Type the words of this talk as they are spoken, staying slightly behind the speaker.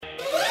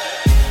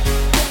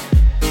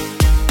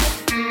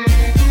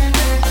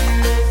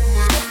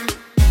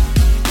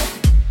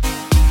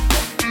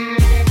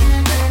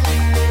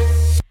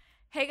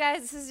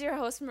guys, this is your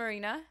host,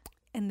 Marina.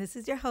 And this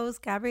is your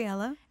host,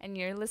 Gabriella. And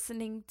you're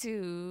listening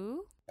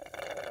to...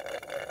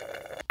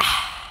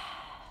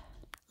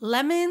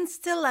 Lemons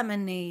to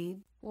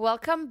Lemonade.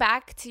 Welcome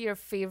back to your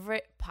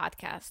favorite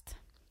podcast.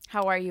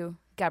 How are you,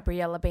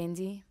 Gabriella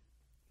Bendy?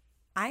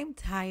 I'm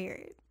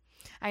tired.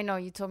 I know,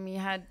 you told me you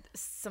had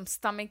some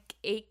stomach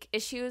ache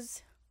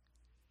issues.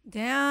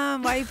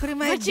 Damn, why are you putting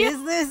my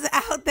business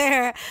out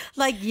there?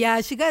 Like,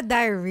 yeah, she got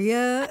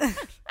diarrhea.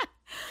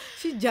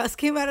 She just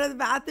came out of the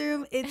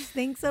bathroom. It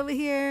stinks over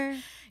here.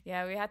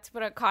 Yeah, we had to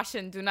put a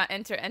caution. Do not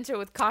enter. Enter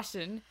with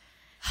caution.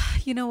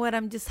 You know what?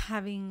 I'm just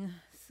having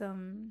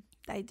some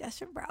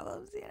digestion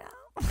problems, you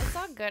know? It's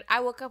all good. I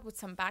woke up with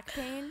some back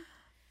pain.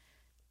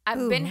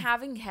 I've been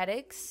having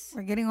headaches.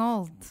 We're getting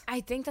old.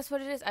 I think that's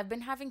what it is. I've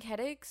been having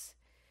headaches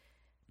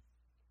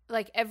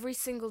like every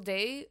single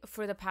day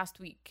for the past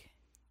week.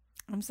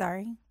 I'm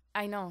sorry.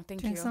 I know.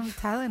 Thank Drink you. some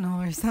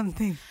Tylenol or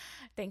something.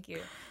 Thank you.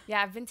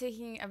 Yeah, I've been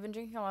drinking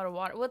a lot of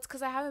water. Well, it's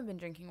because I haven't been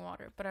drinking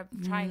water, but I'm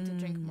trying to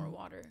drink more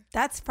water.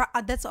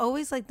 That's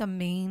always like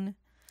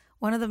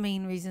one of the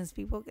main reasons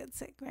people get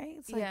sick, right?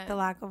 It's like the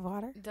lack of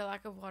water. The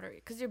lack of water.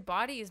 Because your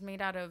body is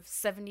made out of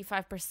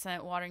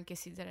 75% water, in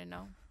case you didn't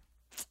know.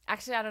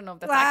 Actually, I don't know if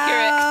that's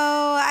accurate.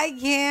 Oh, I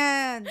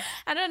can't.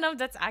 I don't know if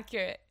that's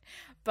accurate.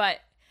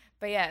 But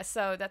yeah,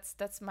 so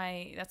that's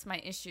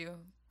my issue.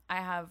 I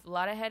have a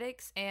lot of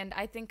headaches, and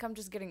I think I'm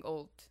just getting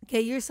old.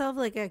 Get yourself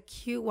like a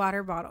cute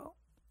water bottle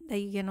that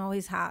you can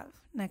always have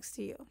next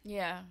to you.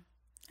 Yeah.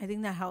 I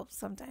think that helps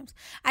sometimes.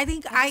 I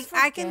think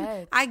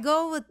I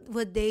go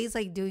with days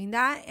like doing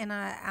that, and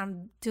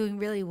I'm doing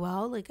really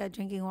well, like at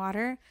drinking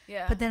water.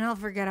 Yeah. But then I'll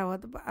forget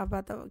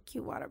about the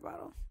cute water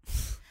bottle.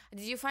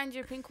 Did you find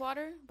your pink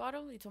water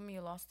bottle? You told me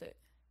you lost it.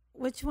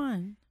 Which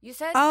one? You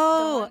said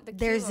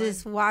there's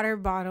this water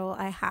bottle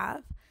I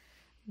have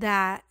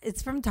that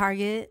it's from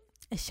Target.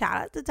 Shout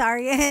out to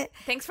Target.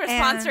 Thanks for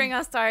sponsoring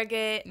us,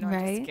 Target. No, right?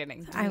 I'm just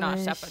kidding. Do not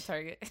shop at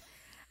Target.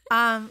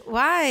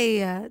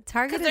 Why?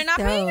 Target because they're not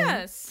paying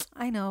us.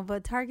 I know,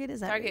 but Target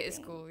is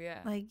cool. Yeah,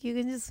 like you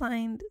can just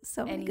find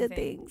so many good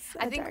things.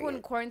 I think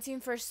when quarantine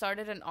first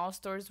started and all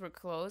stores were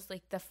closed,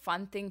 like the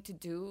fun thing to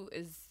do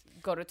is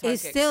go to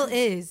Target. It still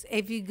is.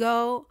 If you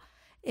go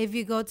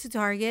to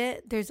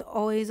Target, there's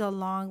always a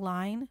long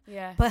line.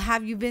 Yeah. But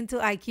have you been to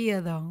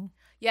IKEA though?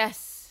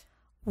 Yes.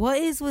 What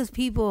is with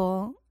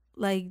people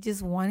like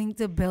just wanting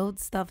to build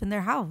stuff in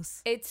their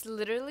house? It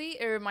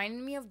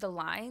reminded me of the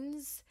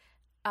lines.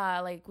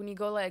 Like when you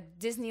go like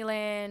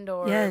Disneyland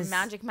or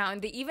Magic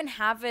Mountain, they even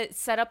have it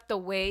set up the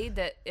way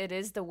that it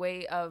is the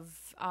way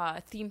of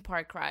theme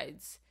park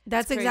rides.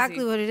 That's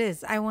exactly what it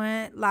is. I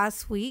went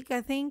last week,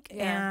 I think,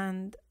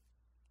 and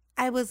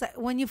I was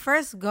when you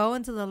first go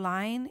into the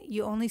line,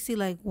 you only see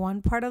like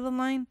one part of the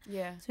line.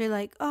 Yeah. So you're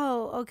like,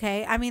 oh,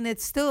 okay. I mean,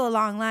 it's still a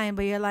long line,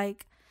 but you're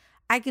like,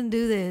 I can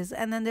do this.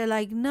 And then they're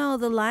like, no,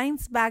 the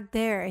line's back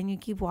there, and you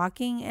keep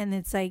walking, and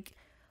it's like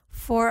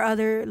 4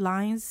 other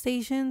line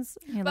stations.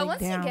 But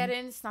once you get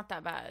in, it's not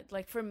that bad.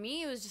 Like for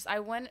me, it was just I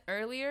went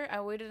earlier,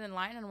 I waited in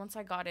line, and once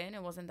I got in,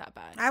 it wasn't that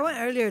bad. I went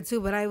earlier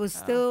too, but I was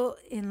still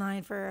in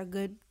line for a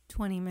good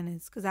 20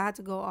 minutes because I had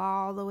to go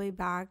all the way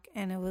back,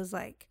 and it was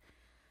like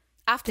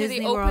after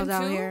Disney they opened World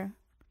out here.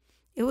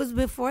 It was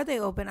before they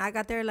opened. I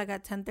got there like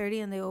at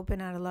 10:30, and they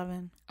opened at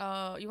 11.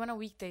 Oh, you went a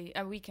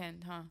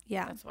weekend, huh?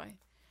 Yeah, that's why.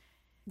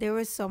 There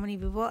were so many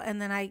people,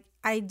 and then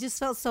I just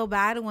felt so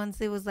bad once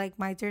it was like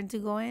my turn to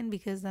go in,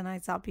 because then I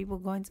saw people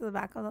going to the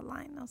back of the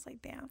line. I was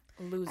like, damn,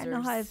 losers. I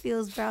know how it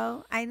feels,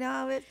 bro. I know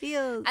how it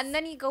feels. And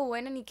then you go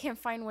in and you can't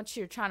find what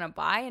you're trying to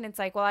buy, and it's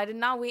like, well, I did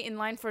not wait in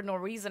line for no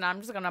reason. I'm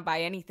just gonna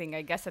buy anything,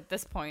 I guess, at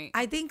this point.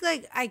 I think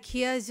like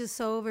IKEA is just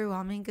so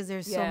overwhelming because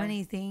there's so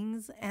many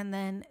things, and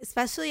then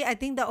especially I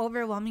think the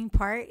overwhelming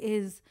part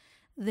is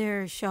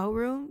their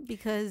showroom,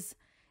 because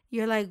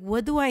you're like,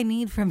 what do I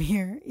need from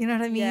here? You know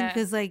what I mean?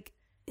 Because like,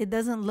 it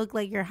doesn't look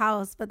like your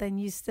house, but then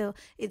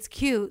it's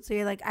cute. So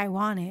you're like, I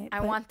want it.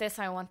 I want this,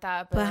 I want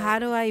that. But how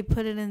do I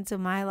put it into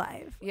my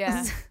life?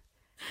 Yeah.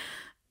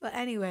 But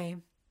anyway.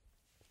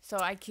 So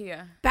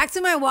IKEA. Back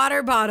to my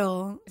water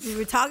bottle. We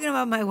were talking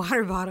about my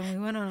water bottle. We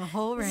went on a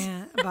whole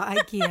rant about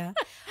IKEA.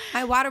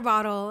 My water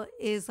bottle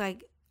is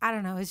like, I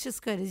don't know. It's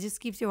just good. It just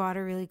keeps your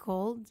water really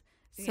cold.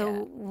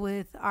 So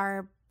with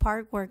our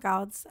park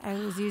workouts, I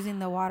was using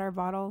the water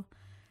bottle,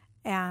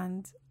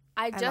 and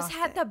I just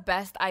had the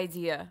best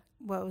idea.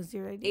 What was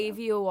your idea?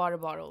 AVO water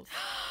bottles.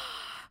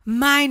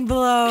 Mind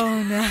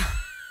blown. Wow.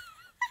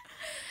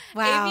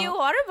 AVO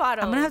water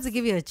bottles. I'm going to have to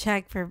give you a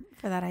check for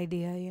that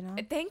idea, you know?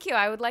 Thank you.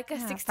 I would like a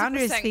 60%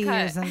 founder's fee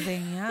cut. or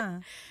something, yeah.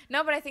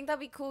 No, but I think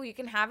that'd be cool. You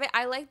can have it.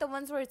 I like the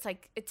ones where it's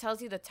like, it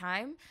tells you the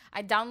time.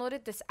 I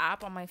downloaded this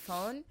app on my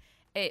phone.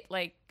 It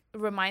like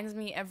reminds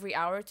me every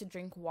hour to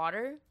drink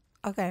water.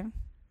 Okay.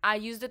 I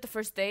used it the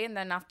first day, and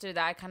then after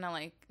that, I kind of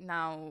like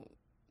now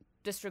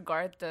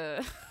disregard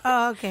the...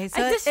 Oh, okay.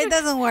 So it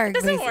doesn't work, it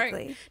doesn't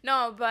basically. Work.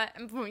 No, but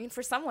I mean,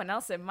 for someone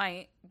else, it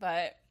might.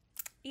 But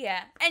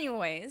yeah.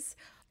 Anyways,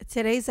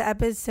 today's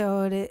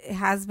episode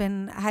has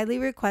been highly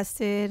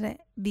requested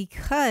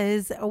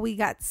because we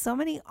got so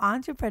many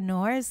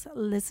entrepreneurs,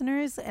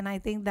 listeners, and I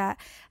think that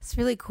it's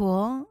really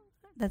cool.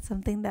 That's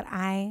something that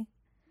I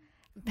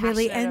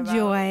really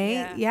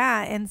enjoy.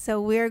 Yeah. And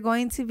so we're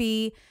going to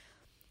be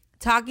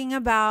talking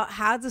about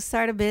how to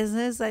start a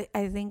business. I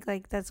think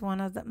like that's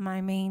one of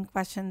my main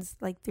questions,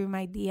 like through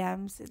my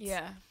DMs. It's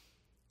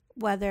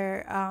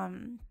whether,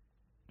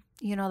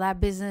 that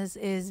business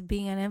is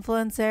being an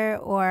influencer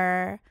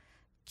or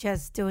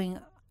just doing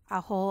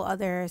a whole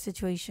other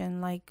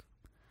situation like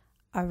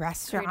a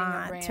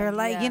restaurant or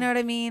like, you know what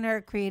I mean?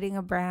 Or creating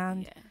a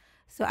brand. Yeah.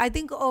 So I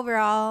think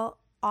overall,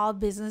 all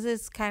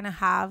businesses kind of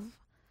have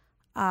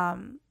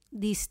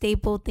these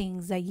staple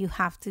things that you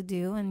have to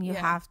do and you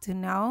have to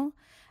know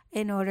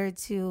in order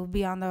to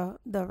be on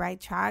the right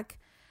track.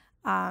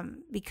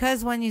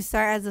 Because when you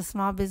start as a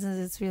small business,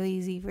 it's really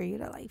easy for you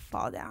to like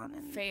fall down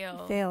and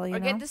fail or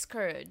get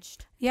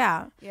discouraged.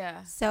 Yeah.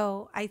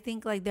 So I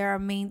think like there are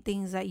main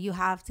things that you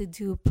have to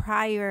do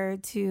prior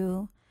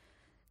to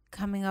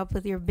coming up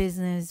with your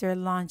business or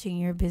launching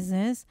your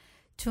business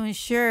to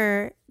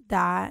ensure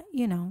that,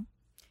 you don't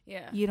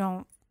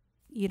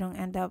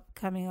end up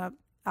coming up,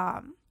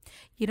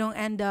 you don't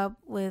end up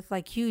with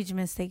like huge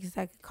mistakes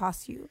that could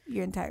cost you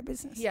your entire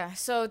business. Yeah.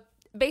 So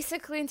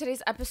basically in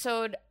today's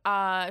episode,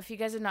 if you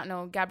guys did not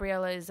know,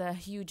 Gabriela is a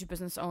huge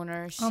business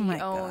owner. She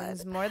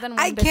owns more than one business.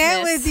 I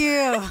can't with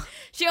you.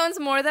 She owns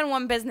more than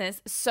one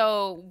business.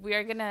 So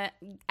we're going to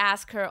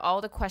ask her all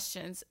the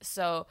questions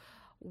so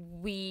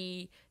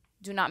we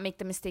do not make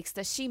the mistakes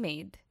that she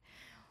made.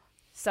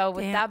 So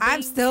with that being,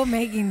 I'm still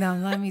making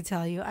them, let me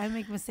tell you. I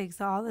make mistakes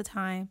all the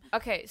time.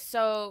 Okay,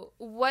 so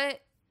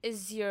what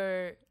is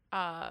your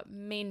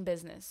main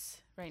business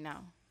right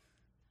now?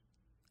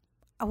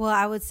 Well,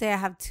 I would say I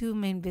have two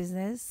main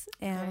business,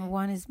 and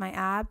one is my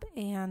app,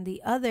 and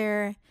the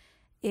other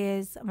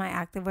is my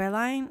activewear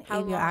line,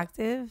 ABO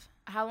Active.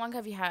 How long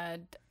have you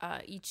had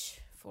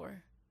each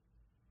for?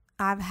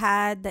 I've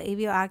had the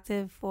ABO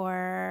Active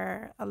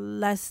for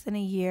less than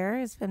a year.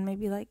 It's been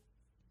maybe like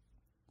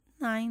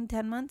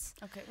 9-10 months.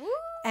 Okay. Woo!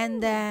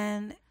 And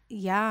then,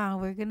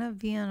 we're going to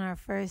be on our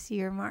first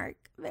year mark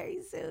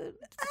very soon.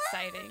 It's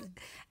exciting.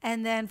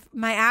 And then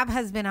my app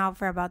has been out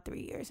for about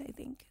 3 years, I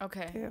think.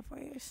 Okay. 3 or 4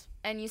 years.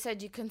 And you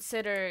said you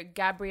consider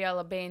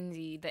Gabriela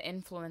Bandi, the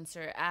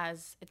influencer,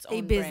 as its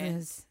own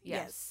business.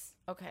 Brand. Yes.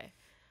 Okay.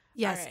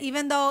 Yes. Right.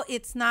 Even though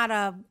it's not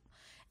like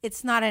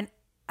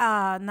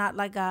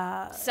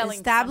a selling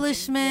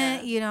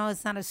establishment,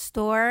 it's not a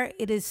store.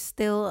 It is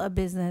still a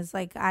business.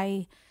 Like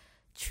I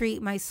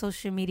treat my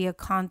social media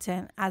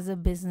content as a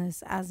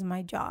business, as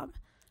my job.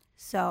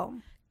 So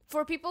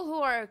for people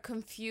who are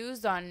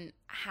confused on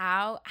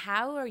how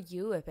are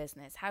you a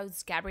business?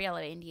 How's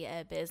Gabriela Bandi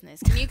a business?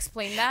 Can you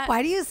explain that?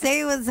 Why do you say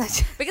it was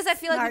such because I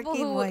feel like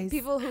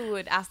people who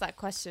would ask that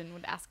question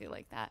would ask it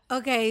like that.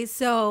 Okay,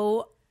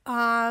 so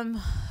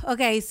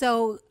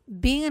so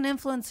being an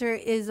influencer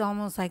is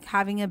almost like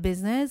having a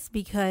business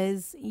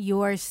because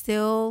you're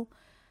still,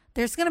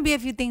 there's going to be a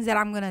few things that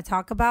I'm going to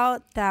talk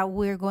about that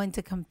we're going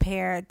to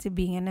compare to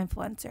being an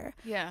influencer.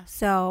 Yeah.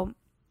 So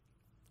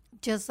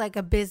just like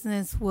a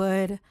business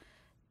would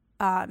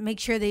make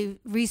sure they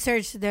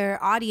research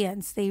their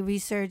audience. They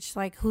research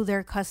like who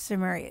their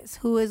customer is,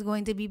 who is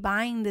going to be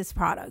buying this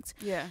product.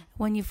 Yeah.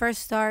 When you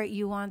first start,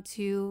 you want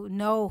to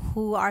know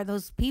who are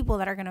those people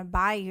that are going to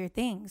buy your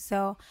thing.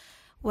 So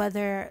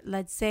whether,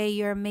 let's say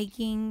you're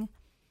making,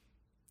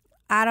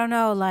 I don't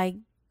know, like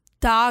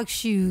dog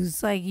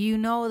shoes, like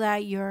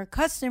that your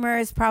customer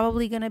is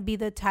probably going to be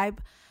the type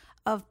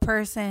of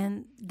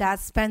person that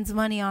spends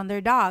money on their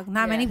dog.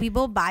 Not many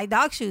people buy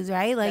dog shoes,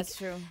 right? Like that's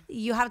true.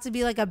 You have to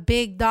be like a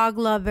big dog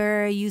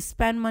lover. You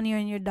spend money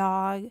on your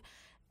dog.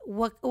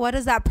 What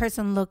does that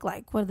person look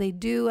like? What do they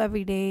do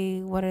every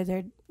day? What are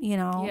their,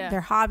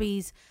 their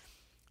hobbies?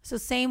 So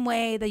same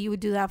way that you would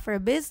do that for a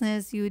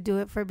business, you would do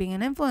it for being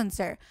an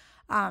influencer.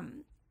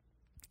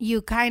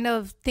 You kind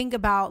of think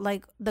about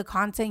like the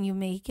content you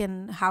make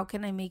and how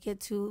can I make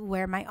it to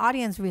where my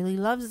audience really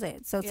loves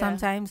it. So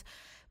sometimes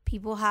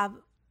people have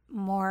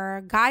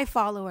more guy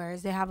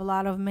followers, they have a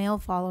lot of male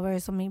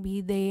followers, so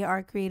maybe they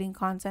are creating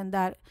content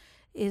that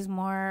is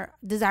more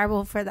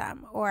desirable for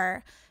them.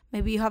 Or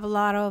maybe you have a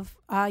lot of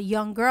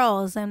young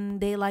girls and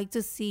they like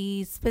to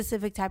see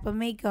specific type of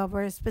makeup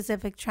or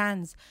specific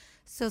trends.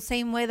 So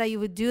same way that you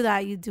would do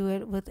that, you do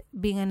it with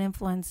being an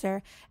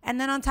influencer.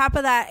 And then on top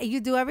of that, you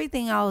do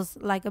everything else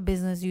like a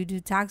business. You do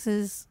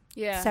taxes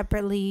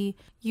separately.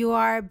 You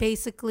are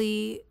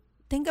basically,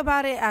 think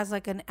about it as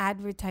like an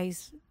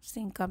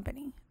advertising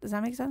company. Does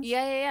that make sense?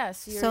 Yeah.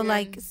 So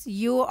like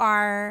you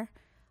are,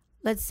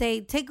 let's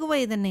say, take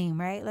away the name,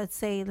 right? Let's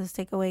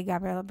take away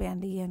Gabriela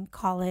Bandi and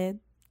call it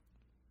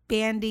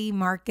Bandi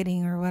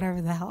Marketing or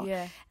whatever the hell.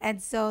 Yeah.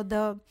 And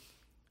so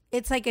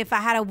it's like if I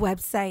had a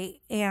website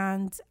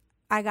and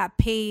I got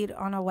paid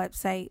on a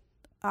website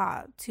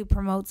to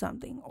promote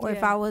something, or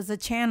if I was a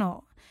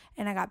channel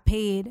and I got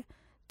paid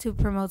to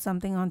promote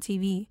something on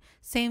TV,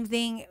 same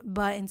thing,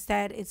 but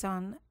instead it's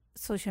on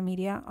social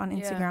media on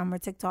Instagram or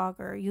TikTok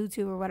or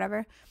YouTube or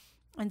whatever.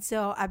 And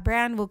so a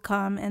brand will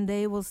come and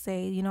they will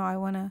say, you know, I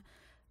want to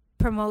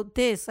promote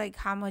this. Like,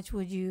 how much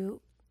would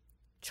you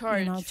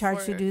charge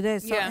to do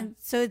this?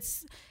 So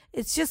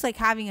it's just like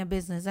having a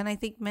business. And I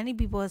think many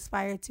people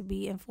aspire to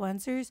be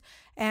influencers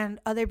and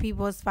other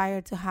people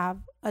aspire to have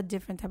a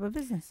different type of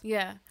business.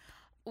 Yeah.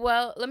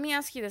 Well, let me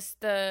ask you this.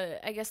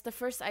 I guess the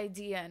first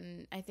idea,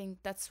 and I think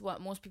that's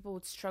what most people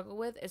would struggle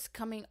with, is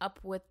coming up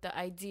with the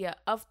idea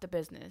of the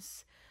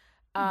business.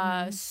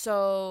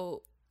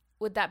 So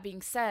with that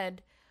being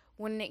said,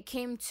 when it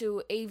came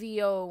to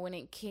AVO, when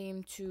it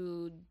came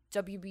to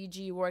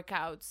WBG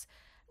workouts,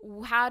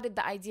 how did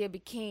the idea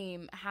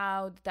became?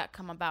 How did that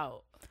come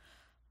about?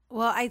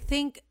 Well, I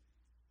think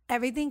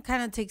everything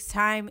kind of takes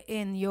time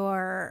in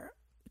your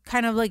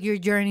kind of like your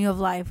journey of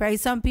life, right?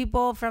 Some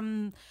people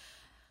from,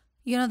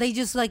 you know, they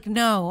just like,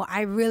 no,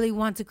 I really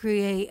want to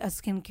create a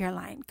skincare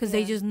line because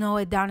they just know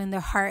it down in their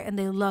heart and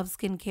they love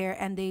skincare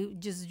and they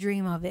just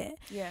dream of it.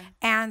 Yeah.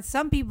 And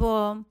some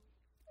people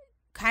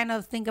kind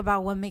of think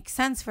about what makes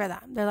sense for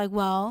them. They're like,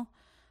 well,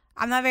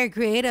 I'm not very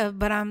creative,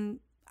 but I'm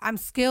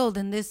skilled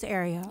in this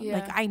area. Yeah.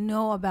 Like, I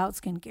know about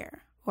skincare,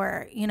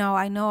 or, you know,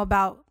 I know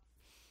about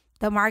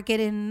the market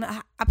in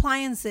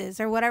appliances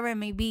or whatever it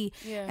may be.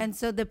 Yeah. And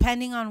so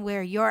depending on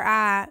where you're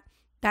at,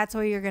 that's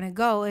where you're going to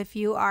go. If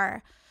you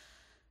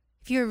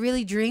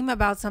really dream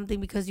about something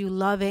because you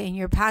love it and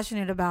you're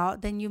passionate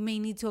about, then you may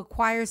need to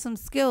acquire some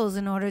skills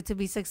in order to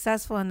be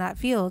successful in that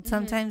field.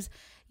 Sometimes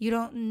you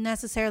don't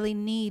necessarily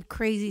need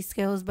crazy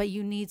skills, but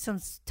you need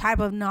some type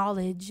of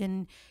knowledge,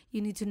 and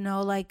you need to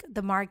know like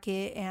the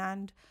market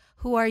and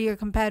who are your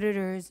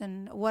competitors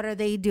and what are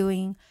they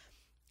doing.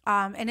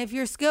 And if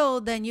you're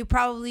skilled, then you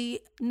probably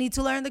need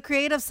to learn the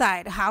creative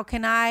side. How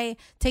can I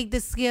take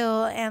this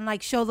skill and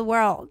like show the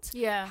world?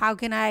 Yeah. How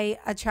can I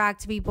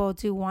attract people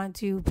to want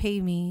to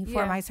pay me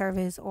for my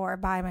service or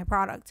buy my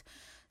product?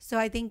 So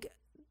I think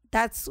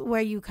that's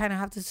where you kind of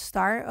have to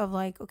start of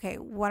like, okay,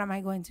 what am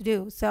I going to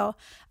do? So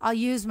I'll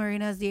use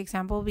Marina as the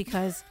example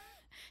because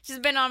she's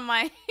been on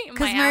my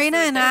because Marina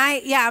and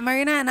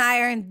I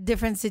are in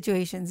different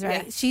situations,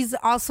 right? Yes. She's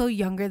also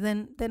younger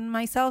than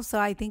myself, so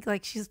I think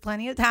like she's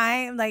plenty of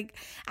time. Like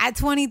at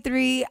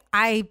 23,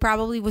 I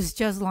probably was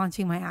just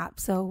launching my app,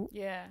 so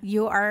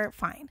you are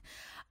fine.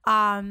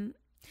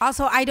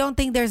 Also, I don't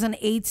think there's an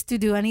age to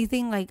do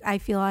anything. Like I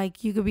feel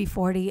like you could be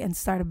 40 and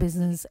start a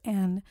business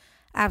and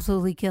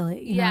absolutely kill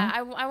it. You know?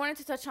 I wanted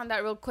to touch on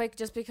that real quick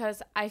just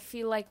because I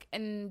feel like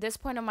in this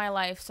point of my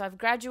life, so I've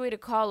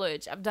graduated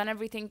college, I've done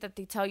everything that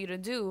they tell you to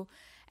do,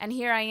 and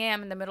here I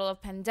am in the middle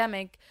of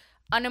pandemic,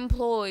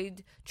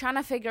 unemployed, trying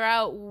to figure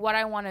out what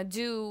I want to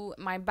do,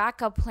 my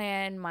backup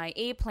plan, my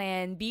A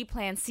plan, B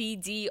plan, C,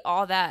 D,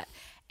 all that.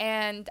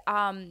 And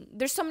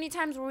there's so many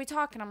times where we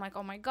talk and I'm like,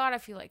 oh my God, I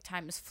feel like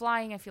time is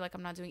flying. I feel like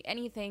I'm not doing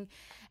anything.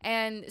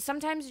 And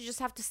sometimes you just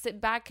have to sit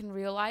back and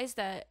realize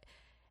that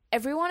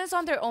everyone is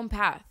on their own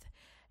path.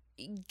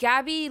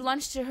 Gabby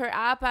launched her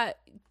app at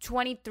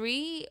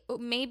 23.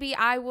 Maybe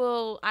I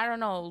will, I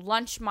don't know,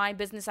 launch my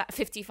business at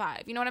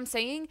 55. You know what I'm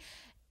saying?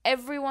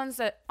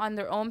 Everyone's on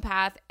their own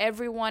path.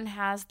 Everyone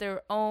has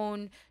their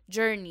own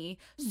journey.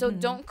 So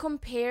don't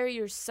compare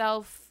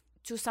yourself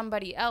to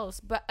somebody else,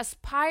 but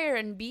aspire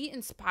and be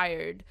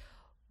inspired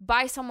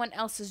by someone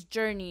else's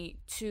journey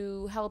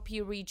to help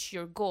you reach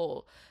your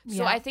goal.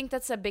 So I think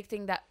that's a big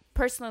thing that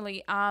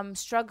personally I'm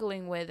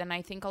struggling with, and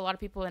I think a lot of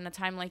people in a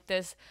time like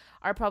this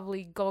are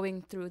probably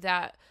going through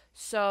that.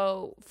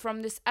 So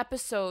from this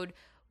episode,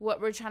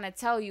 what we're trying to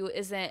tell you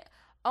isn't,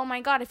 oh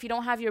my God, if you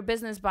don't have your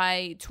business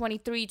by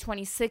 23,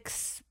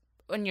 26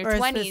 in your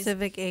 20s, a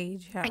specific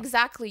age,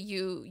 exactly,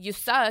 you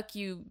suck,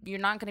 you're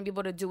not going to be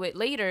able to do it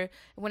later,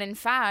 when in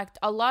fact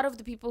a lot of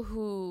the people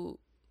who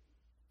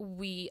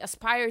we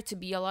aspire to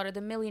be, a lot of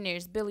the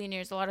millionaires,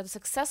 billionaires, a lot of the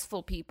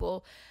successful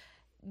people,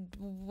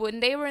 when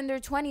they were in their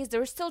 20s, they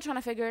were still trying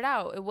to figure it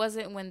out. It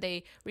wasn't when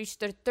they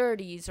reached their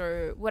 30s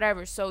or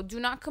whatever. So do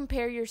not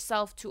compare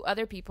yourself to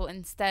other people.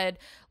 Instead,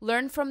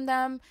 learn from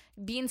them,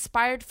 be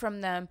inspired from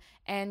them,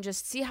 and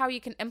just see how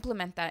you can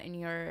implement that in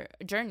your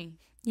journey.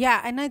 Yeah,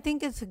 and I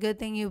think it's a good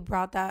thing you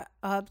brought that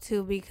up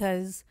too,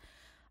 because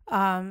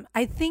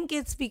I think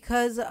it's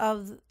because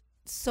of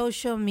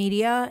social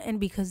media and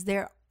because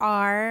there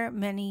are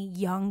many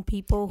young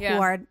people who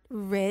are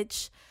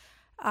rich,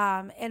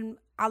 and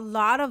a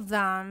lot of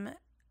them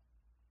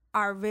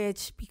are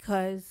rich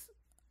because,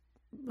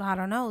 I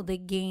don't know, they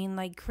gain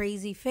like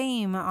crazy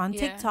fame on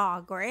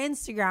TikTok or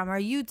Instagram or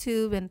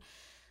YouTube, and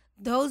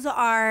those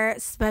are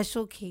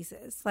special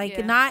cases.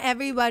 Like not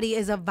everybody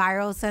is a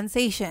viral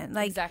sensation.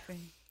 Like exactly.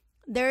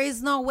 There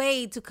is no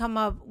way to come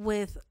up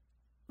with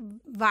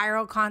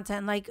viral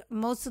content. Like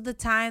most of the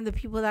time, the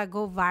people that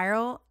go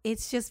viral,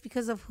 it's just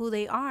because of who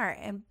they are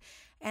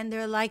and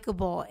they're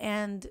likable,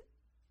 and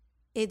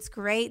it's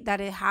great that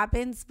it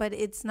happens, but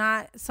it's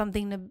not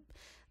something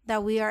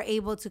that we are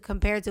able to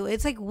compare to.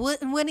 It's like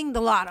winning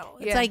the lotto.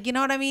 It's like, you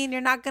know what I mean?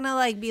 You're not gonna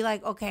like be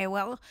like, okay,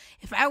 well,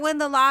 if I win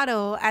the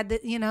lotto at the,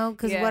 you know,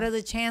 because what are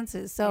the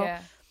chances? So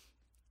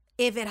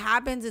if it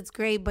happens, it's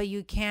great, but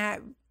you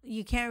can't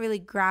really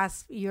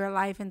grasp your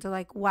life into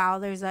like, wow,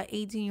 there's a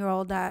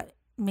 18-year-old that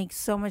makes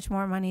so much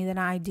more money than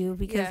I do,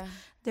 because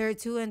they're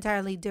two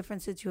entirely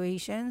different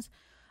situations.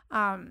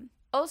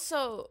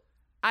 Also,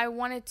 I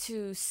wanted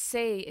to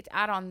say,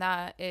 add on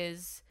that,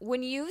 is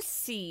when you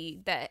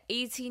see that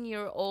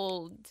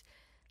 18-year-old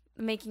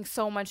making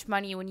so much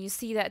money, when you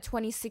see that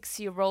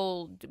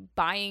 26-year-old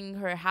buying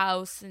her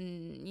house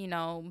and, you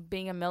know,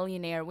 being a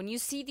millionaire, when you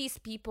see these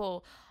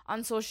people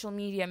on social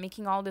media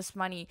making all this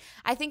money,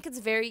 I think it's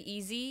very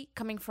easy,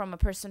 coming from a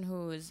person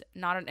who's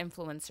not an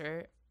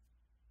influencer,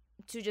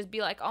 to just be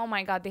like, oh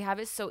my god, they have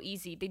it so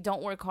easy, they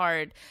don't work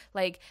hard,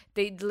 like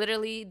they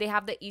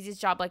have the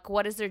easiest job. Like,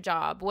 what is their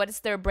job? What is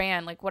their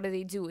brand? Like, what do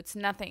they do? It's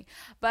nothing.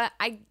 But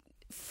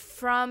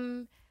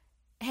from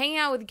hanging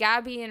out with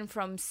Gabby and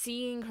from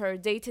seeing her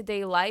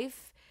day-to-day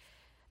life,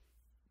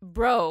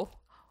 bro,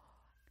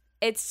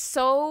 it's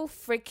so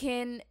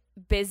freaking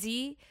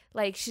busy.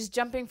 Like, she's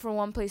jumping from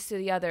one place to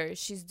the other,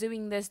 she's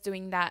doing this,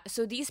 doing that.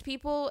 So these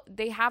people,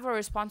 they have a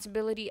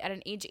responsibility at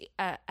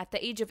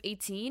the age of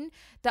 18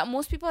 that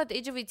most people at the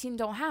age of 18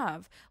 don't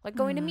have, like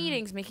going to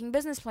meetings, making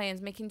business plans,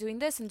 doing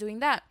this and doing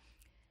that.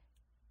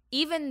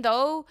 Even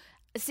though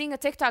seeing a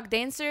TikTok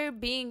dancer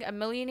being a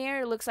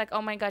millionaire looks like,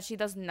 oh my god, she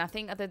does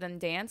nothing other than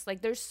dance,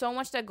 like there's so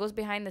much that goes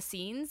behind the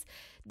scenes,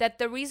 that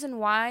the reason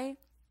why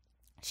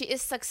she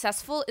is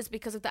successful is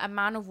because of the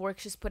amount of work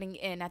she's putting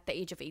in at the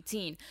age of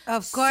 18.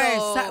 Of course.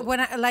 So, when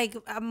I, like,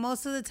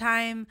 most of the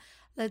time,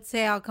 let's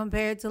say I'll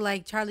compare it to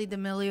like Charli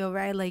D'Amelio,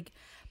 right? Like,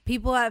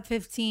 people at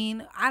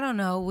 15, I don't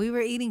know, we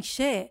were eating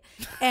shit.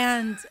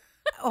 And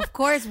of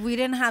course, we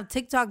didn't have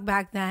TikTok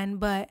back then,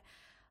 but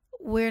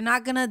we're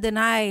not going to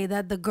deny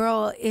that the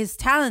girl is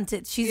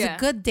talented. She's a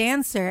good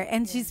dancer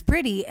and she's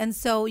pretty. And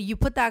so you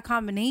put that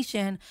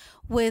combination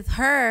with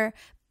her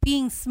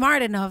being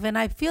smart enough, and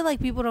I feel like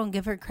people don't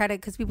give her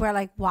credit, because people are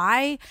like,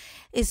 why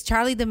is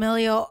Charli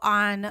D'Amelio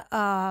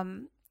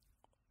on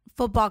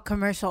football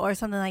commercial or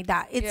something like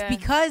that? It's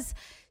because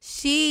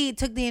she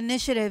took the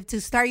initiative to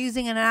start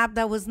using an app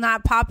that was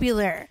not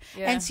popular,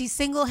 and she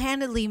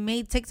single-handedly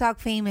made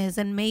TikTok famous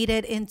and made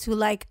it into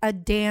like a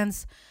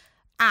dance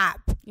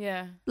app.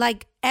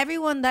 Like,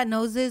 everyone that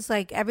knows this,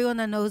 like everyone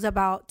that knows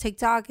about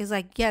TikTok is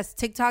like, yes,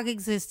 TikTok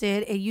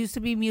existed. It used to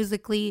be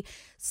Musical.ly.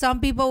 Some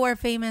people were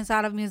famous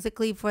out of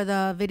Musical.ly for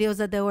the videos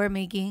that they were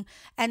making,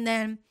 and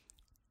then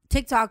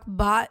TikTok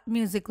bought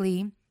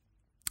Musical.ly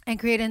and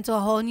created into a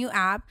whole new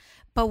app.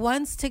 But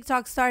once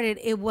TikTok started,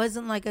 it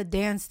wasn't like a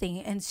dance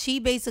thing, and she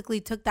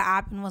basically took the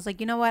app and was like,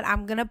 you know what,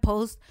 I'm gonna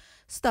post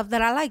stuff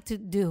that I like to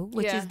do,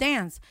 which is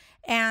dance.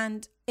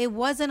 And it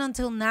wasn't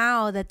until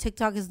now that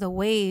TikTok is the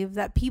wave,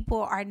 that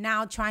people are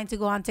now trying to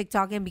go on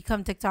TikTok and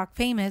become TikTok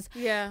famous.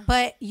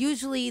 But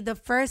usually the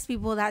first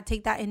people that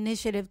take that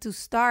initiative to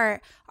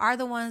start are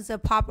the ones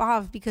that pop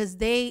off, because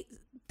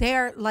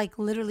they're like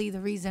literally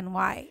the reason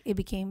why it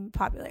became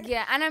popular.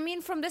 And I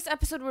mean, from this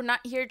episode, we're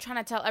not here trying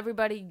to tell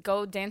everybody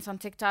go dance on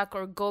TikTok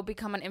or go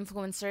become an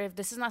influencer. If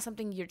this is not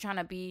something you're trying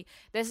to be,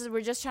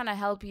 we're just trying to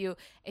help you.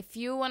 If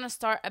you want to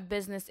start a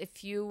business,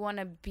 if you want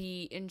to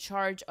be in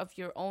charge of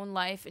your own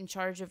life, in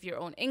charge of your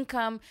own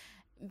income,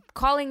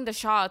 calling the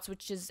shots,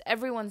 which is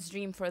everyone's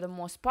dream for the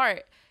most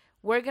part,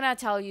 we're gonna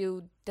tell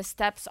you the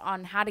steps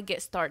on how to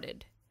get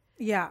started.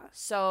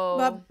 So,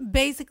 but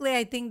basically,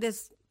 I think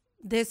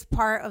this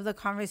part of the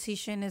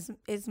conversation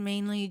is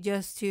mainly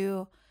just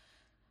to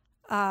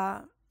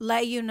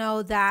let you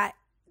know that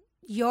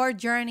your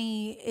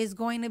journey is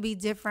going to be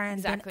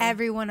different than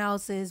everyone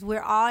else's.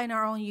 We're all in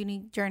our own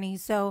unique journey.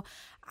 So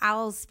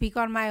I'll speak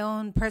on my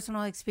own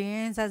personal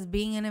experience as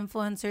being an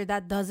influencer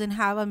that doesn't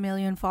have 1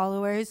 million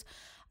followers,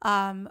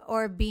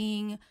 or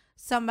being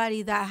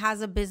somebody that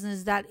has a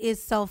business that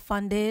is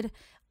self-funded,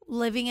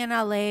 living in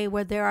LA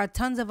where there are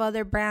tons of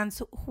other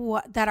brands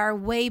that are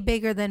way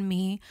bigger than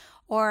me,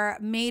 or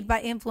made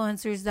by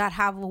influencers that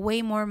have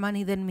way more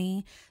money than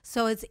me.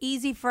 So it's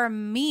easy for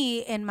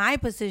me in my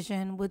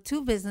position with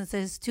 2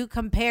 businesses to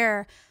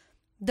compare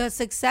the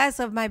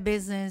success of my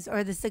business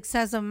or the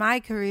success of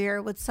my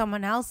career with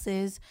someone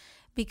else's,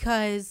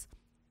 because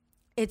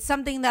it's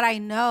something that I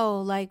know,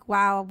 like,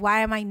 wow,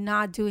 why am I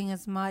not doing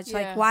as much?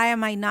 Like, why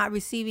am I not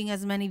receiving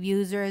as many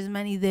views or as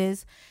many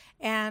this?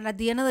 And at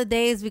the end of the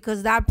day, is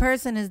because that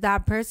person is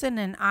that person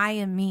and I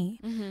am me.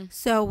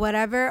 So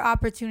whatever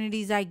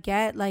opportunities I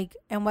get, like,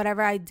 and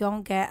whatever I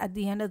don't get, at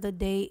the end of the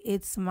day,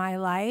 it's my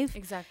life.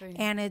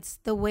 And it's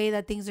the way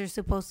that things are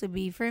supposed to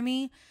be for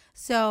me.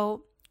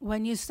 So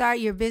when you start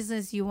your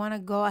business, you want to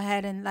go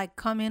ahead and like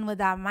come in with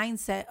that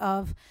mindset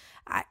of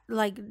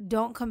like,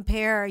 don't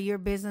compare your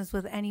business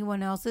with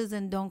anyone else's,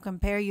 and don't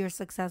compare your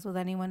success with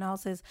anyone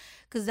else's,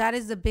 because that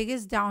is the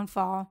biggest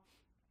downfall.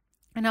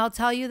 And I'll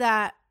tell you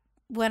that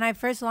when I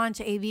first launched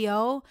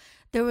AVO,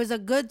 there was a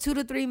good 2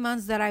 to 3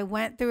 months that I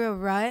went through a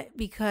rut,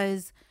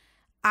 because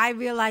I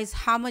realized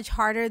how much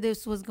harder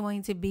this was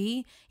going to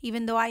be.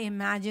 Even though I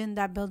imagined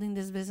that building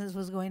this business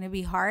was going to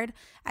be hard,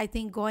 I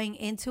think going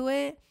into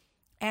it,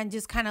 and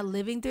just kind of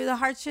living through the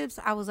hardships,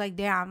 I was like,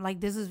 damn,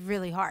 like this is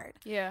really hard.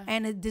 Yeah.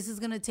 And this is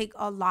going to take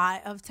a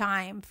lot of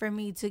time for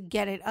me to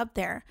get it up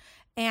there.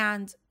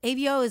 And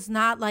AVO is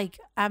not like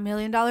 $1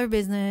 million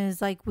business.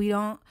 Like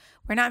we're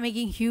not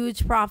making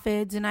huge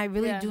profits. And I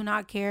really do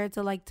not care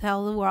to like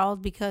tell the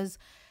world, because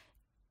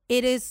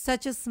it is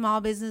such a small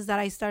business that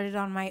I started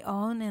on my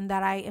own and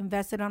that I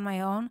invested on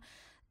my own,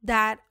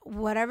 that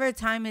whatever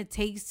time it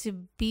takes to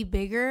be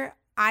bigger,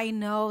 I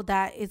know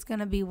that it's going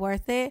to be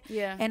worth it.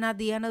 Yeah. And at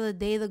the end of the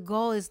day, the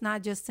goal is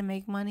not just to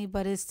make money,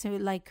 but is to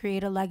like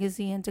create a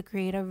legacy and to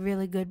create a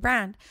really good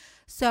brand.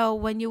 So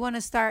when you want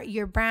to start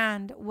your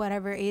brand,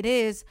 whatever it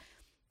is,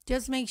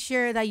 just make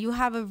sure that you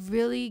have a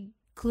really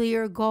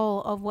clear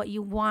goal of what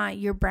you want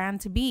your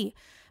brand to be.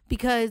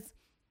 Because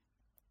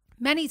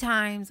many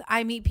times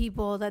I meet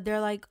people that they're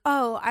like,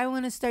 oh, I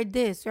want to start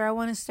this or I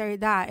want to start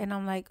that. And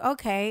I'm like,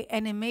 okay.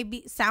 And it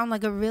may sound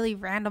like a really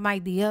random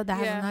idea that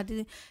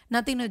has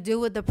nothing to do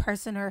with the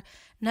person or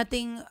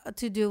nothing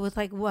to do with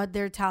like what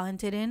they're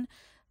talented in.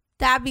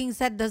 That being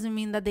said, doesn't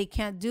mean that they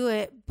can't do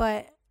it.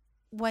 But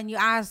when you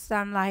ask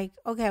them like,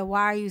 okay,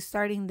 why are you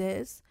starting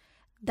this?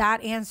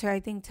 That answer, I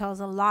think, tells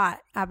a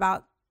lot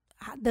about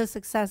the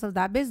success of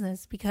that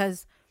business.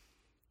 Because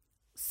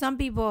some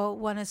people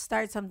want to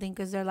start something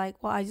because they're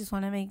like, well, I just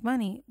want to make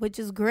money, which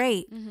is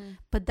great. Mm-hmm.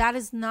 But that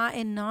is not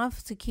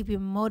enough to keep you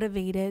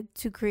motivated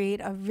to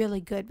create a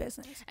really good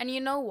business. And you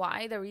know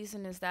why? The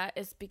reason is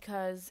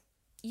because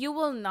you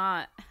will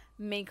not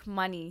make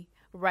money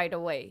right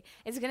away.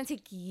 It's going to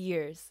take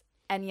years.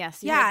 And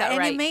yes, you heard that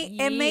right.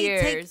 It may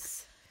take...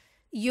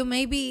 You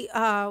may be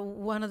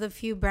one of the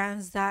few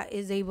brands that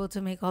is able to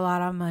make a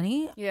lot of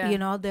money. Yeah. You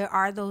know, there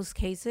are those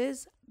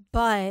cases,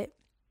 but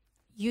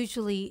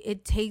usually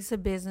it takes a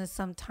business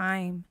some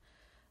time,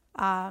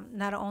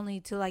 not only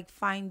to like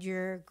find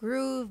your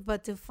groove,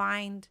 but to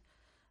find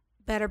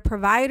better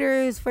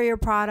providers for your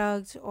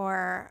product,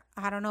 or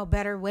I don't know,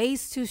 better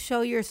ways to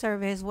show your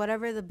service,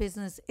 whatever the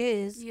business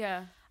is.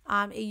 Yeah.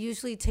 It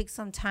usually takes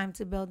some time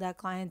to build that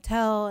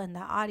clientele and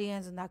that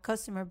audience and that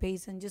customer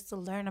base, and just to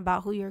learn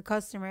about who your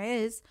customer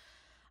is.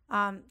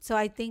 So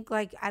I think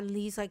like at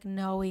least like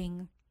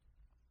knowing,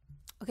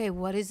 okay,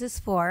 what is this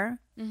for?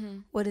 Mm-hmm.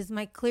 What is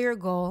my clear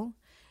goal?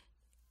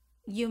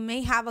 You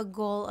may have a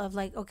goal of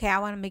like, okay, I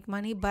want to make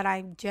money, but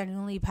I'm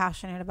genuinely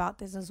passionate about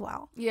this as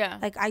well. Yeah.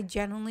 Like I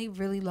genuinely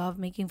really love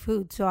making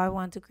food, so I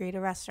want to create a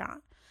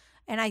restaurant.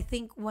 And I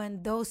think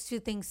when those two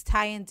things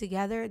tie in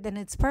together, then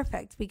it's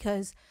perfect,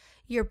 because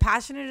you're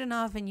passionate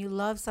enough and you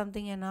love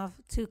something enough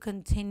to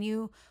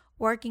continue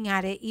working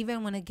at it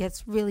even when it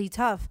gets really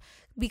tough,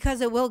 because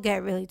it will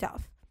get really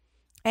tough.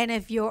 And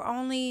if your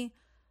only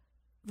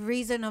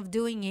reason of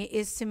doing it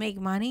is to make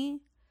money,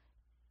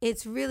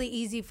 it's really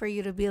easy for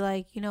you to be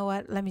like, you know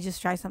what, let me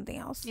just try something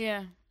else.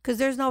 Yeah. Because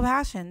there's no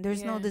passion.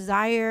 There's no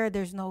desire.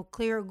 There's no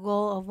clear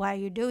goal of why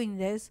you're doing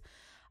this.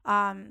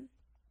 As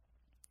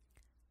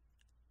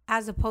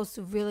opposed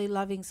to really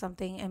loving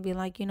something and being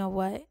like, you know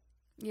what?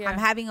 Yeah. I'm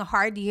having a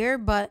hard year,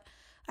 but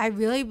I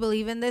really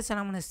believe in this and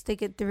I'm going to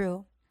stick it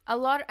through.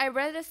 I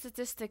read a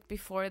statistic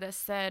before that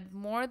said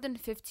more than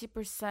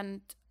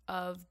 50%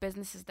 of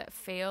businesses that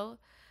fail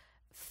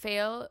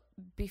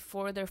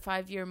before their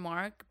 5-year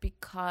mark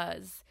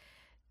because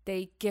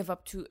they give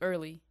up too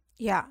early.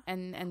 Yeah.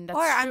 And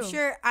that's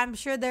true. I'm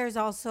sure there's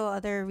also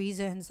other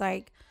reasons.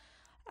 Like,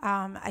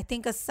 I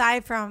think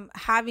aside from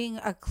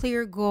having a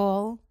clear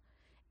goal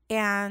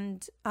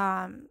and,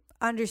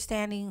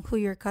 understanding who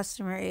your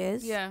customer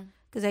is. Yeah.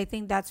 Because I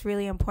think that's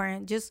really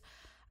important. Just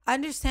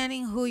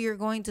understanding who you're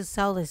going to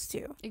sell this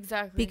to.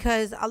 Exactly.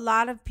 Because a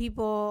lot of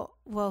people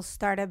will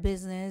start a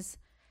business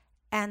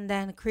and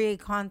then create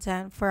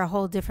content for a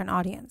whole different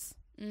audience.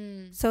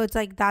 So it's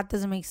like, that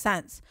doesn't make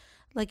sense.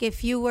 Like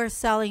if you were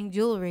selling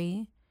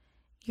jewelry,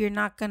 you're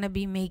not going to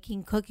be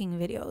making cooking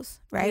videos,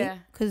 right? Yeah.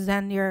 Because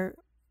then you're,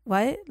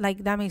 what?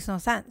 Like that makes no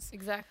sense.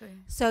 Exactly.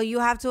 So you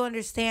have to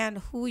understand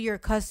who your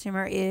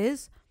customer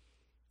is.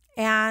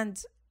 And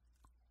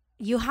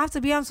you have to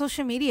be on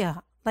social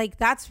media. Like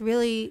that's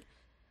really,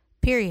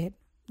 period.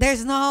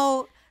 There's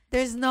no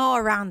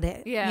around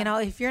it. Yeah. You know,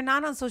 if you're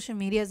not on social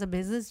media as a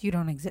business, you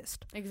don't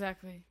exist.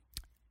 Exactly.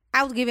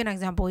 I'll give you an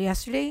example.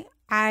 Yesterday,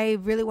 I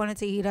really wanted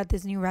to eat at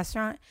this new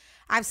restaurant.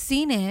 I've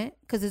seen it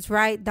because it's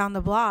right down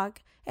the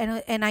block.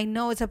 And I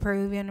know it's a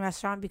Peruvian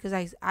restaurant because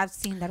I've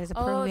seen that it's a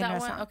Peruvian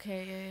restaurant. One?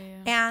 Okay,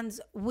 yeah. And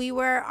we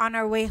were on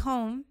our way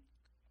home.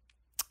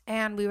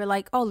 And we were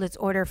like, oh, let's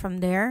order from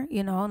there,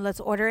 you know,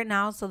 let's order it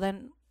now. So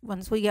then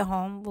once we get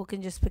home, we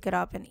can just pick it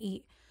up and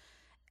eat.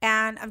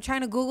 And I'm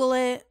trying to Google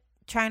it,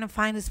 trying to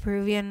find this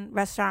Peruvian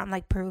restaurant. I'm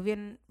like,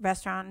 Peruvian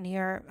restaurant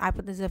near, I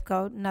put the zip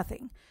code,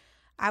 nothing.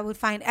 I would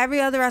find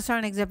every other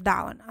restaurant except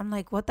that one. I'm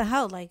like, what the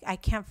hell? Like, I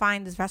can't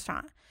find this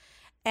restaurant.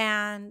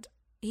 And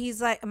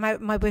he's like,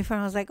 my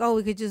boyfriend was like, oh,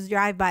 we could just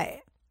drive by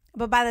it.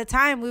 But by the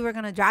time we were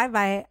going to drive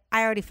by it,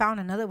 I already found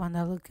another one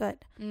that looked good.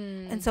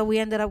 And so we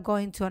ended up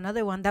going to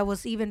another one that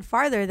was even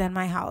farther than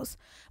my house.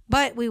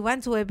 But we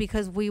went to it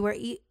because we were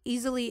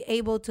easily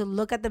able to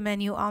look at the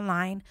menu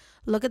online,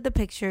 look at the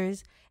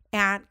pictures,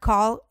 and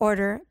call,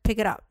 order, pick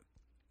it up.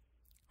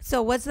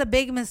 So what's the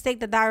big mistake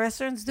that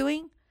restaurant's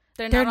doing?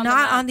 They're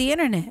not on the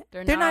internet.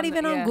 They're not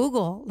even on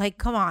Google. Like,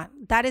 come on.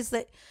 That is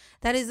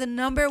the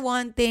number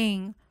one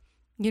thing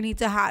you need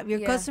to have. Your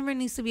customer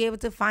needs to be able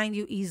to find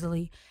you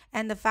easily.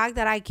 And the fact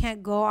that I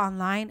can't go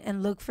online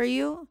and look for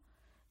you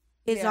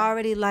is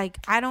already like,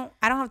 I don't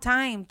have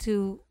time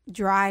to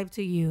drive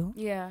to you.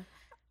 Yeah.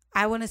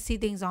 I want to see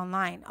things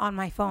online on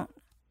my phone.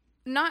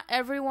 Not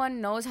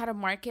everyone knows how to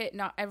market.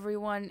 Not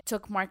everyone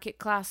took market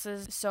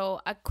classes.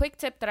 So a quick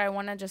tip that I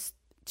want to just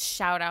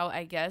shout out,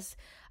 I guess,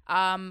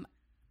 on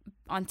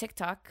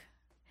TikTok,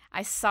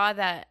 I saw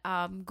that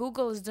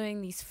Google is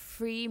doing these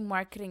free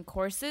marketing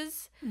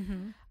courses.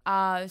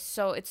 Mm-hmm.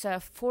 So it's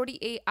a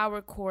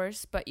 48-hour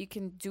course, but you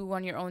can do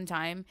on your own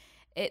time.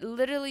 It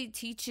literally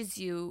teaches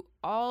you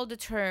all the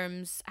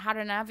terms, how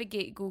to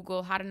navigate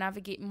Google, how to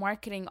navigate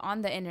marketing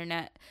on the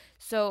internet.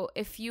 So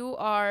if you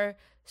are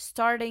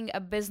starting a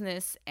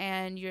business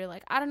and you're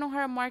like, I don't know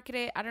how to market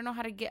it, I don't know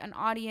how to get an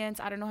audience,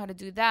 I don't know how to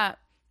do that,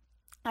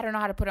 I don't know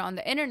how to put it on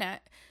the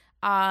internet,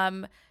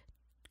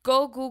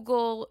 go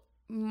Google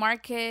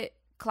market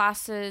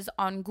classes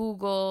on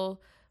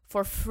Google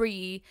for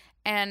free,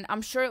 and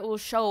I'm sure it will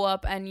show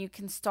up and you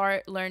can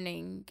start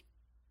learning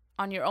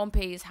on your own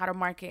pace how to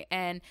market.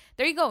 And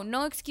there you go.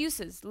 No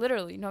excuses.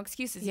 Literally, no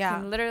excuses. Yeah. You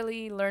can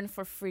literally learn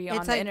for free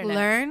on the internet.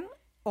 Learn,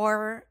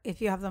 or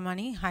if you have the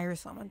money, hire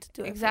someone to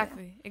do it.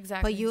 Exactly.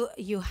 But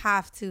you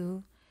have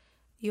to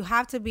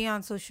be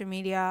on social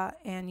media,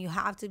 and you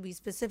have to be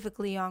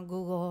specifically on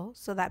Google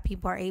so that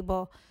people are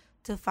able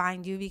to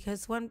find you.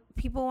 Because when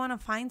people want to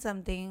find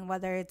something,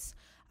 whether it's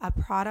a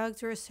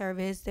product or a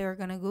service, they're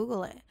going to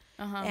Google it.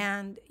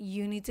 And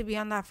you need to be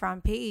on that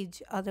front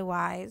page.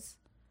 Otherwise,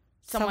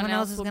 someone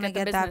else is going to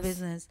get that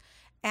business.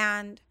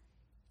 And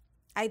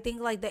I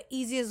think like the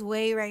easiest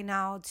way right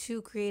now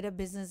to create a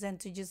business and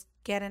to just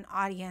get an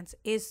audience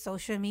is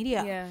social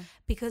media. Yeah.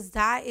 Because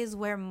that is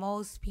where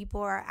most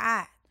people are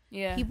at.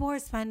 Yeah. People are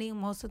spending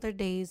most of their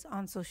days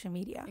on social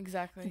media.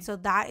 Exactly. And so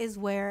that is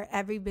where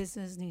every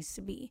business needs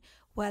to be.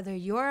 Whether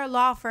you're a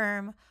law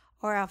firm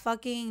or a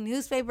fucking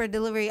newspaper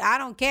delivery, I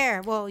don't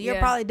care. Well, you're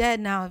probably dead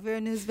now if you're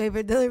a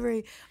newspaper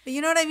delivery. But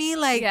you know what I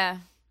mean? Like,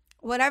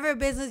 whatever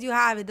business you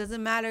have, it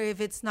doesn't matter if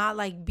it's not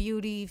like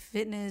beauty,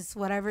 fitness,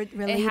 whatever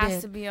related. It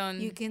has to be on.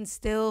 You can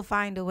still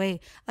find a way.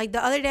 Like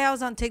the other day I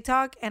was on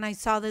TikTok and I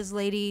saw this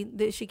lady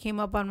that she came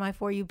up on my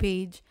For You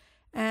page,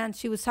 and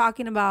she was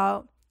talking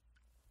about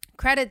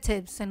credit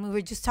tips, and we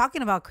were just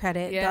talking about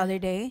credit the other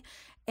day.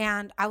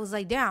 And I was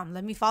like, damn,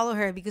 let me follow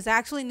her because I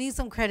actually need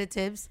some credit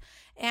tips.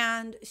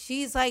 And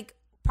she's like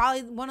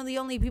probably one of the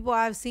only people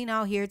I've seen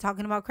out here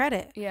talking about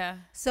credit. Yeah.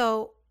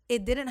 So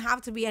it didn't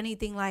have to be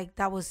anything like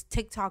that was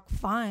TikTok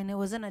fun. It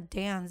wasn't a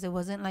dance. It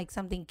wasn't like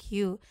something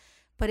cute.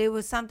 But it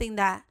was something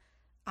that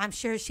I'm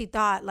sure she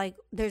thought, like,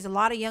 there's a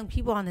lot of young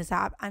people on this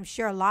app. I'm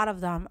sure a lot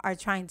of them are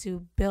trying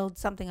to build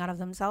something out of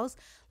themselves.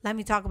 Let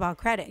me talk about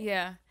credit.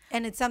 Yeah.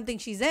 And it's something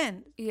she's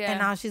in. Yeah. And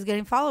now she's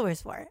getting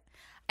followers for it.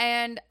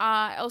 And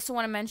I also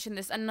want to mention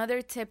this.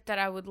 Another tip that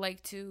I would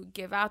like to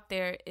give out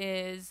there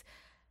is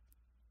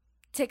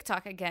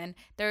TikTok again.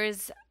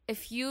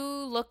 If you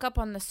look up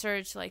on the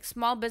search, like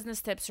small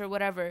business tips or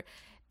whatever,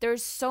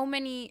 there's so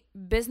many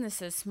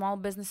small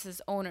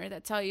businesses owner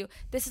that tell you,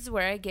 this is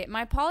where I get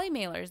my poly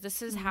mailers.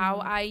 This is how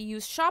I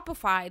use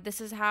Shopify. This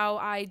is how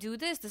I do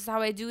this. This is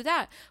how I do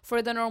that.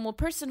 For the normal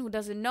person who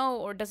doesn't know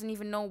or doesn't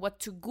even know what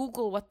to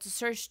Google, what to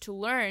search to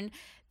learn,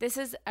 this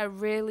is a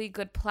really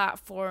good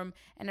platform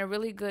and a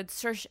really good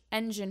search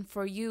engine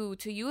for you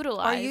to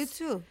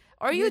utilize.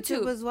 Or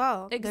YouTube as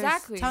well.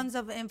 Exactly. There's tons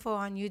of info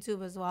on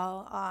YouTube as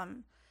well.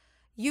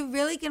 You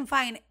really can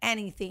find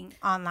anything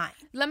online.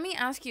 Let me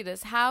ask you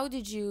this. How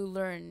did you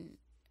learn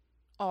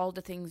all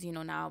the things you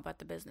know now about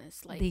the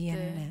business? Like the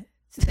internet.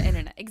 The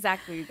internet.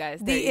 Exactly, you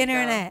guys. The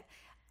internet.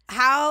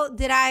 How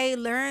did I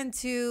learn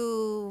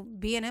to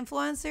be an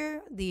influencer?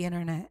 The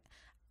internet.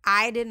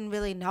 I didn't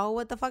really know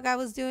what the fuck I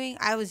was doing.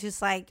 I was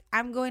just like,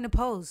 I'm going to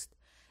post.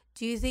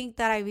 Do you think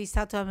that I reached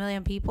out to 1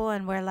 million people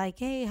and were like,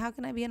 hey, how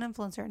can I be an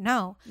influencer?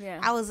 No. Yeah.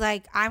 I was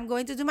like, I'm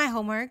going to do my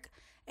homework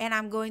and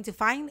I'm going to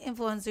find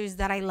influencers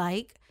that I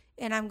like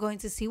and I'm going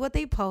to see what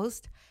they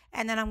post.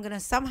 And then I'm going to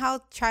somehow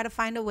try to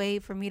find a way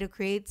for me to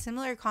create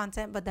similar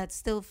content, but that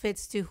still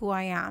fits to who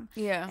I am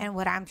and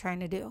what I'm trying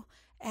to do.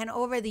 And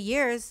over the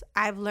years,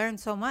 I've learned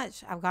so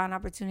much. I've gotten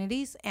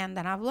opportunities and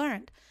then I've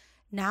learned.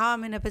 Now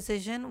I'm in a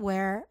position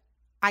where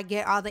I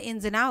get all the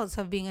ins and outs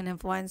of being an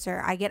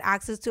influencer. I get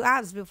access to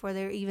apps before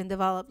they're even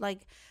developed.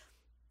 Like,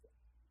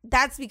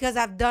 that's because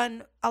I've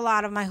done a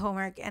lot of my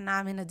homework and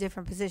I'm in a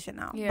different position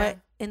now. Yeah. But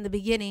in the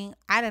beginning,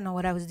 I didn't know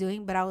what I was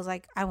doing, but I was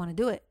like, I want to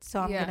do it. So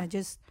I'm going to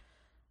just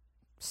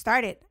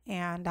start it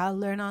and I'll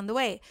learn on the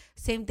way.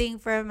 Same thing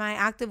for my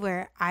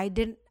activewear. I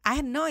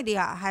had no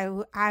idea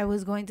how I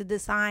was going to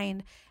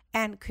design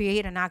and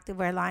create an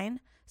activewear line.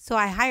 So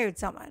I hired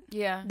someone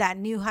that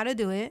knew how to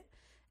do it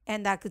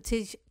and that could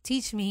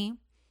teach me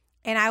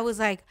And I was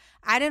like,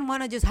 I didn't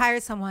want to just hire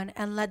someone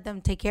and let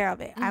them take care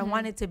of it. I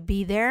wanted to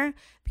be there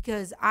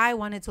because I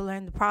wanted to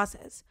learn the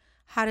process.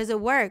 How does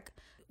it work?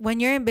 When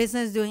you're in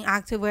business doing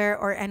activewear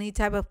or any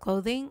type of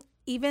clothing,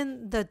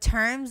 even the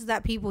terms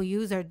that people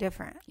use are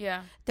different.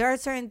 Yeah. There are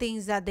certain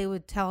things that they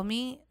would tell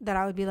me that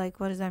I would be like,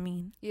 what does that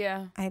mean?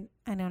 Yeah. I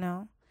don't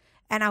know.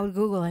 And I would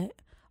Google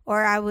it.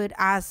 Or I would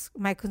ask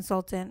my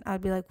consultant, I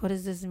would be like, what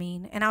does this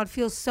mean? And I would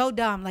feel so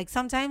dumb. Like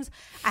sometimes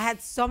I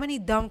had so many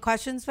dumb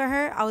questions for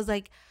her. I was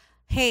like,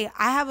 hey,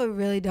 I have a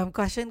really dumb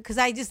question because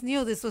I just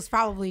knew this was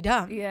probably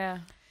dumb. Yeah.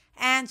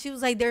 And she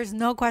was like, there's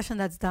no question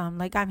that's dumb.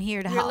 Like, I'm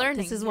here to help. Learning.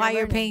 This is why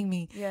you're paying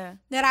me. Yeah.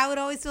 That I would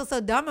always feel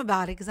so dumb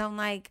about it because I'm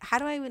like, how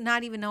do I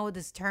not even know what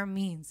this term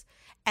means?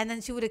 And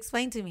then she would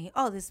explain to me,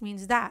 oh, this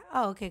means that.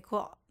 Oh, okay,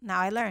 cool. Now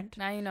I learned.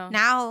 Now you know.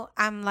 Now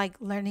I'm like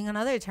learning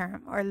another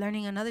term or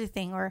learning another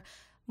thing or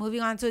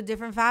moving on to a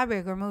different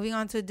fabric or moving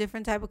on to a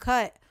different type of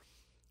cut.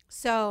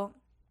 So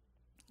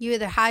you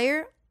either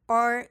hire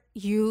or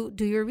you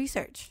do your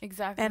research.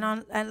 Exactly.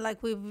 And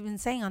like we've been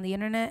saying, on the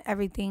internet,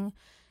 everything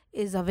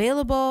is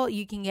available.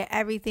 You can get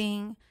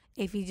everything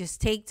if you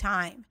just take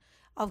time.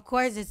 Of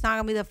course, it's not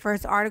gonna be the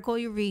first article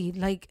you read.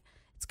 Like,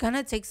 it's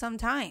gonna take some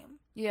time.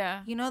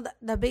 Yeah. You know,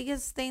 the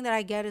biggest thing that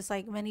I get is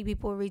like many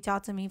people reach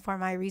out to me for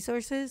my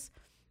resources,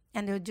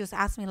 and they'll just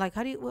ask me like,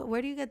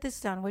 where do you get this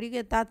done? Where do you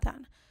get that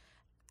done?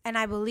 And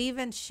I believe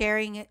in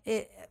sharing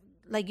it.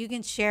 Like, you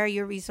can share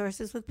your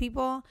resources with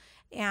people,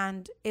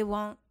 and it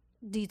won't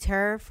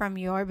deter from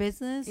your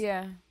business.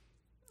 Yeah.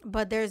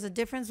 But there's a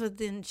difference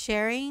within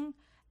sharing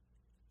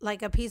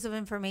like a piece of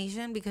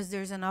information because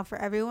there's enough for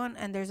everyone,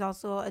 and there's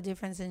also a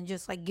difference in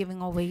just like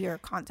giving away your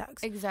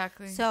contacts.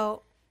 Exactly.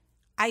 So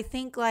I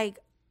think like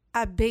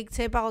a big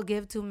tip I'll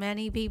give to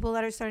many people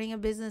that are starting a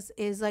business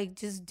is like,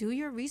 just do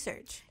your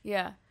research.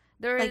 Yeah.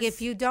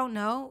 If you don't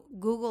know,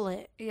 Google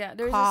it. Yeah.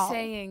 There's a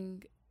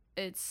saying,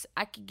 it's,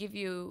 I could give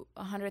you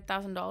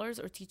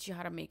 $100,000 or teach you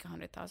how to make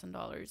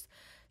 $100,000.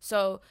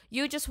 So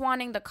you just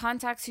wanting the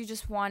contacts, you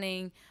just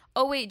wanting,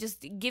 oh wait,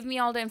 just give me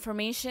all the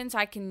information so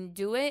I can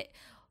do it,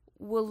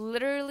 will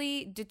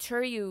literally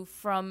deter you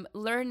from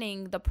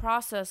learning the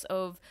process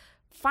of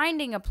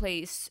finding a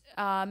place,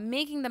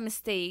 making the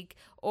mistake,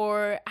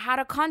 or how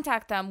to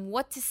contact them,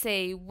 what to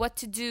say, what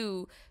to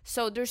do.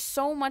 So there's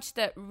so much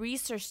that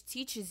research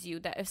teaches you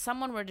that if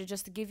someone were to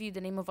just give you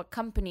the name of a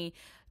company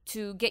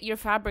to get your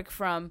fabric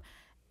from,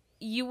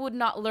 you would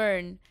not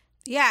learn.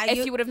 Yeah,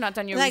 if you would have not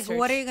done your research. Like,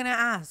 what are you going to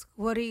ask?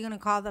 What are you going to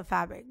call the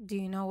fabric? Do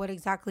you know what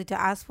exactly to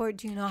ask for?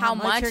 Do you know how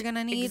much you're going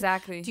to need?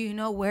 Exactly. Do you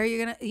know where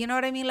you're going to, you know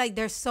what I mean? Like,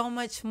 there's so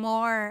much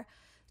more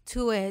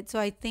to it. So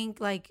I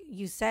think, like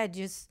you said,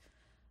 just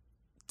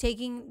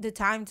taking the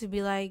time to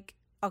be like,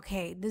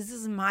 okay, this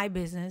is my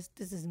business.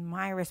 This is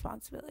my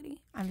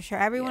responsibility. I'm sure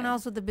everyone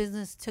else with the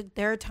business took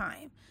their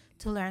time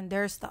to learn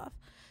their stuff.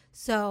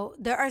 So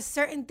there are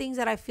certain things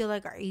that I feel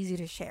like are easy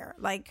to share.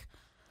 Like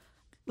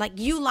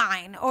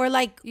Uline or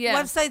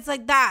websites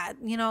like that,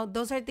 you know,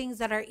 those are things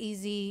that are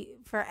easy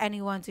for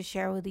anyone to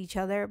share with each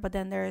other. But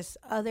then there's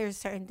other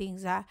certain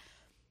things that,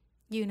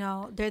 you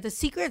know, they're the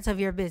secrets of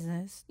your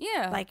business.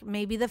 Yeah. Like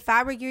maybe the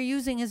fabric you're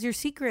using is your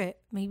secret,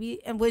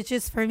 maybe, and which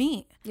is for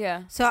me.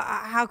 Yeah. So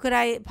how could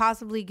I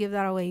possibly give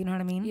that away? You know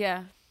what I mean?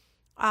 Yeah.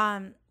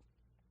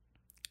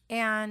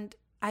 And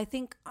I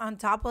think on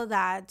top of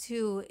that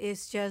too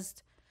is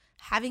just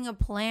having a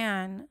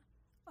plan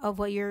of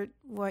what you're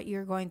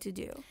going to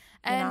do.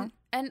 And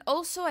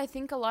also I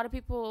think a lot of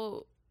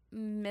people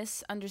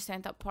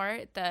misunderstand that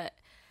part, that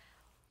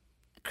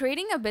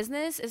creating a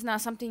business is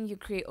not something you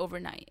create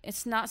overnight.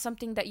 It's not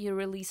something that you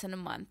release in a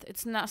month.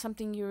 It's not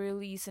something you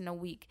release in a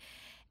week.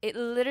 It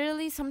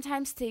literally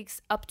sometimes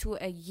takes up to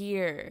a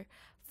year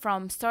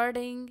from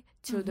starting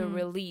to the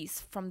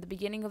release, from the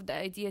beginning of the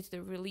idea to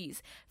the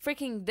release.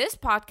 Freaking this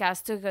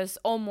podcast took us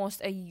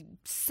almost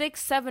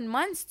 6-7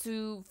 months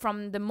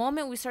from the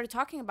moment we started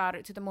talking about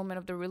it to the moment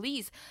of the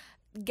release.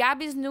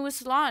 Gabby's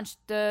newest launch,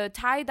 the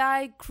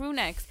tie-dye crew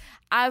necks,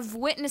 I've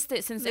witnessed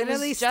it since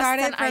literally it was just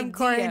started an from idea.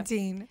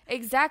 Quarantine.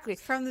 Exactly.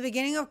 From the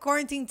beginning of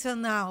quarantine till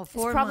now, 4 months.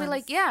 It's probably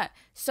like, yeah.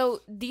 So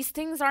these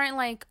things aren't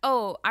like,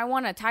 oh, I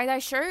want a tie-dye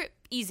shirt.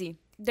 Easy.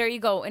 There you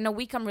go. In a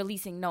week, I'm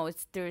releasing. No,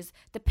 there's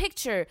the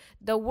picture,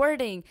 the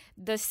wording,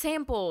 the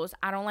samples.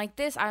 I don't like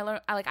this.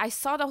 I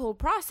saw the whole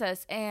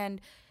process, and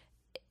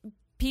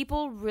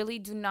people really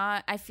do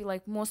not. I feel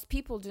like most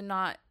people do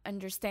not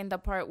understand the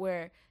part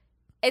where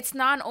it's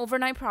not an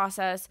overnight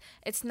process.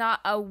 It's not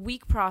a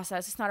week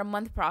process. It's not a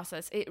month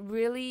process. It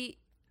really,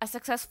 a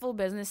successful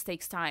business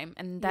takes time,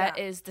 and that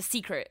is the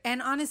secret.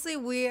 And honestly,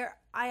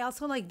 I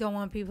also don't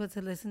want people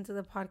to listen to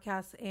the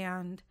podcast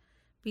and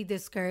be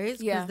discouraged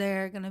because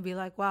they're going to be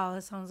like, wow,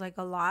 this sounds like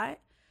a lot.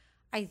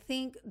 I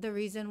think the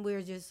reason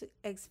we're just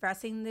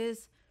expressing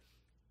this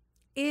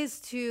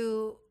is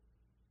to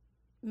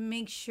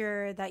make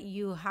sure that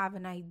you have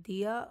an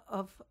idea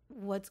of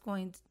what's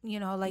going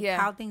to,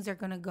 how things are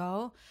going to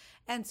go.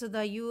 And so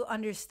that you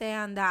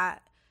understand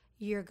that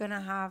you're going to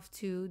have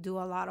to do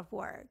a lot of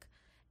work.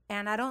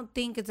 And I don't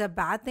think it's a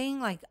bad thing.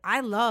 Like,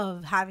 I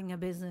love having a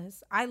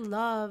business. I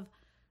love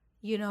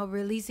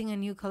releasing a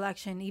new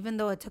collection, even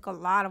though it took a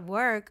lot of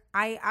work,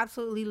 I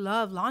absolutely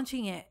love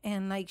launching it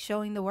and like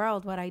showing the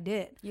world what I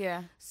did.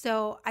 Yeah.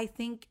 So I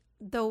think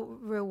the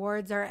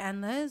rewards are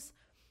endless.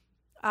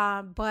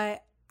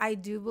 But I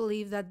do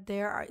believe that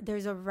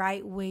there's a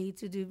right way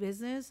to do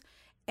business.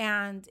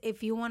 And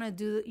if you want to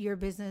do your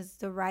business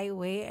the right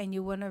way and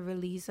you want to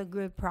release a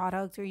good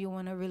product or you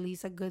want to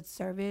release a good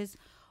service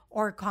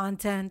or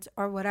content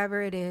or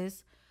whatever it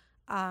is,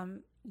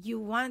 you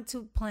want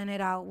to plan it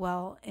out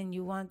well and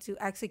you want to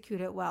execute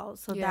it well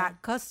so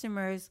that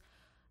customers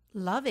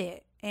love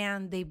it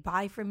and they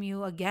buy from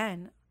you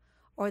again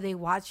or they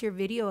watch your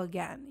video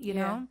again, you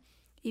know?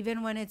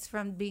 Even when it's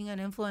from being an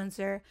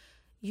influencer,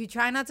 you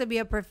try not to be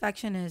a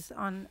perfectionist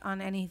on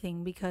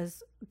anything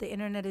because the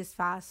internet is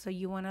fast. So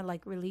you want to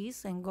like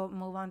release and go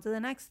move on to the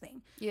next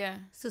thing. Yeah.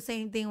 So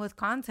same thing with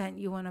content.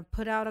 You want to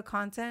put out a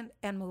content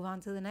and move on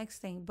to the next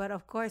thing. But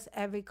of course,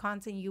 every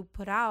content you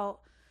put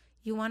out,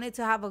 you want it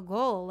to have a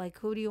goal. Like,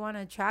 who do you want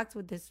to attract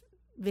with this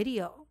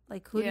video?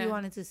 Like, who do you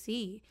want it to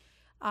see?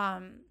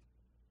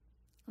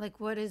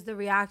 Like, what is the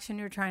reaction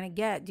you're trying to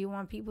get? Do you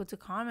want people to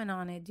comment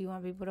on it? Do you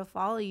want people to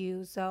follow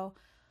you? So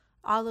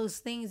all those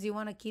things, you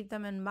want to keep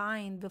them in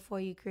mind before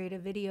you create a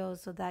video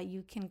so that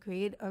you can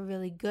create a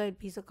really good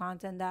piece of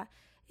content that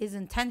is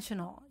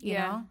intentional, you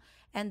know?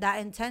 And that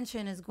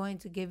intention is going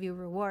to give you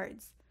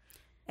rewards.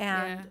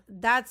 And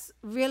that's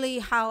really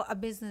how a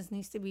business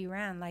needs to be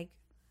ran. Like,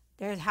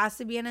 there has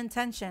to be an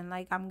intention.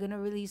 Like, I'm going to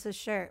release a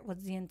shirt.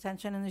 What's the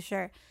intention in the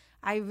shirt?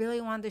 I really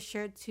want the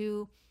shirt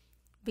to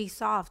be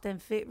soft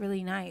and fit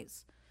really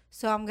nice.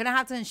 So I'm going to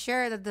have to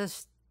ensure that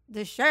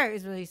the shirt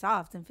is really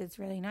soft and fits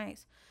really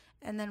nice.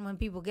 And then when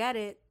people get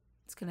it,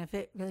 it's going to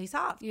fit really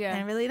soft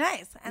and really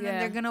nice. And then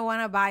they're going to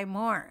want to buy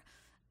more.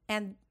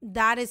 And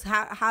that is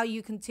how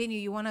you continue.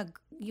 You want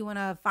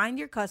to find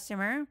your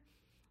customer,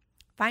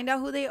 find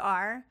out who they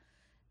are,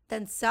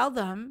 then sell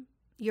them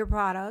your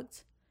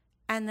product,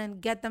 and then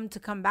get them to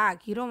come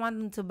back. You don't want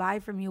them to buy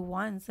from you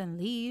once and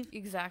leave.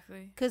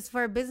 Exactly. Because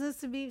for a business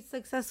to be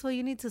successful,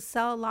 you need to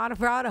sell a lot of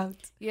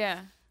product. Yeah.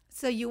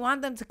 So you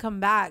want them to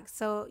come back.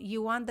 So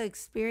you want the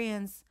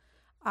experience.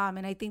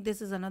 And I think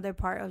this is another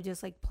part of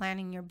just like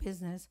planning your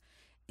business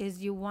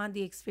is you want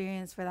the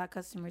experience for that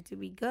customer to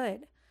be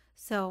good.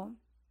 So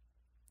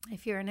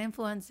if you're an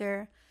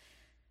influencer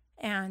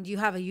and you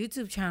have a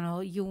YouTube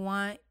channel,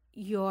 you're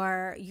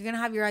going to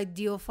have your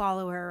ideal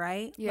follower,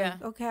 right? Yeah.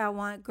 Like, okay, I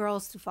want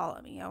girls to follow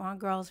me. I want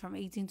girls from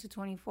 18 to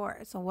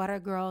 24. So what are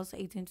girls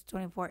 18 to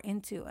 24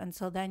 into? And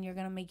so then you're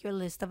going to make your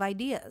list of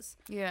ideas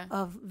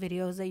of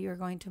videos that you're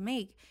going to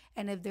make.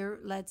 And if they're,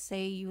 let's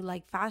say you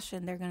like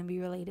fashion, they're going to be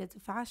related to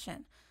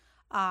fashion.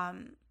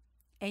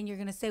 And you're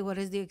going to say, what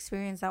is the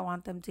experience I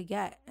want them to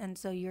get? And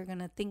so you're going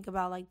to think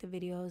about like the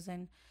videos,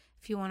 and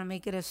if you want to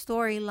make it a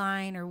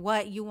storyline or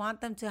what, you want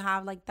them to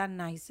have like that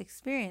nice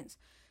experience.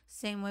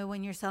 Same way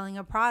when you're selling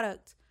a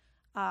product,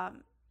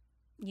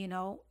 you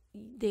know,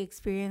 the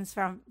experience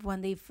from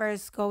when they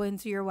first go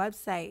into your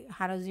website.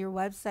 How does your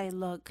website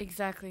look?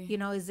 Exactly. You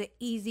know, is it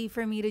easy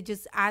for me to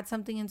just add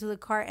something into the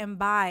cart and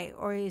buy?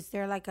 Or is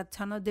there like a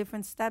ton of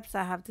different steps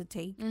I have to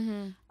take?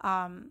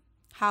 Mm-hmm.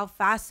 How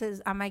fast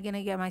am I going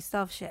to get my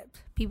stuff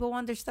shipped? People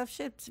want their stuff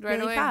shipped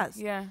really fast.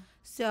 Yeah.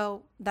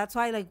 So that's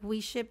why like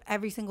we ship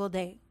every single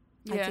day.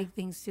 I take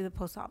things to the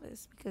post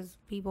office because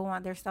people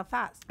want their stuff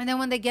fast. And then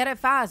when they get it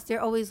fast,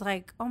 they're always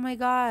like, oh my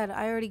God,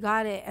 I already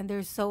got it. And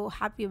they're so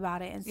happy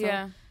about it. And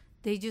so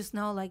they just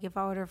know, like, if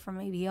I order from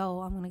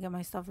ABO, I'm going to get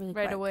my stuff really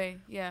quick. Right away.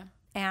 Yeah.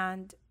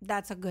 And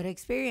that's a good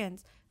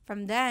experience.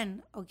 From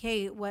then,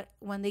 okay,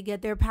 when they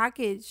get their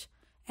package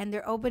and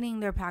they're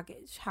opening their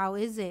package, how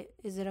is it?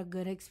 Is it a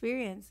good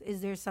experience? Is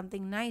there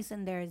something nice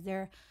in there? Is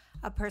there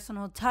a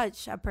personal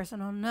touch, a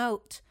personal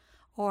note?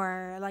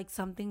 Or like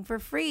something for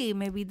free.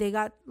 Maybe they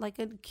got like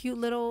a cute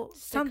little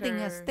something,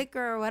 a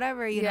sticker or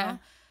whatever, you know.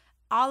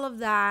 All of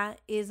that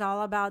is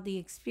all about the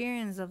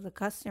experience of the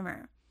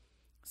customer.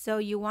 So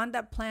you want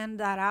that plan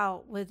that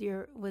out with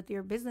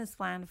your business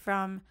plan,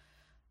 from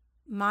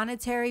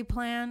monetary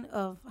plan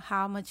of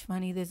how much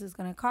money this is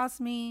going to cost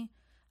me.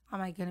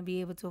 Am I going to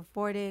be able to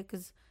afford it?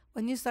 Because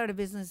when you start a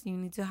business, you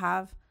need to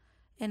have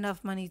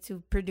enough money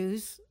to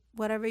produce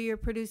whatever you're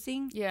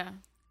producing. Yeah.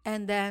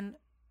 And then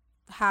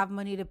have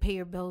money to pay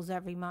your bills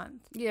every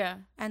month. Yeah.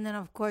 And then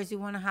of course you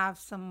want to have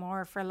some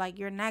more for like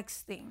your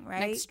next thing,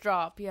 right? Next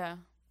drop, yeah.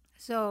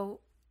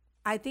 So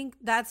I think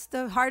that's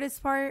the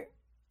hardest part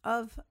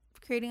of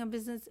creating a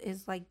business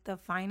is like the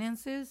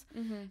finances.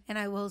 Mm-hmm. And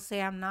I will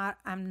say I'm not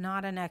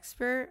an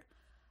expert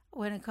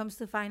when it comes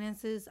to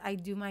finances. I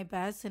do my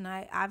best, and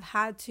I've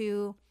had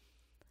to,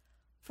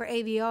 for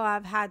ABO,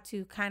 I've had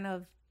to kind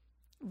of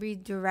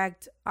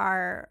redirect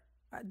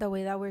the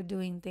way that we're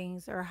doing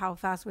things or how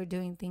fast we're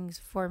doing things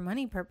for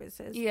money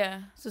purposes.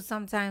 Yeah. So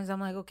sometimes I'm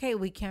like, okay,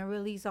 we can't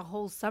release a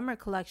whole summer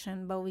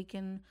collection, but we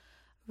can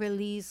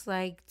release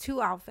like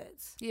 2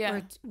 outfits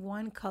or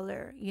one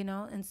color, you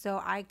know? And so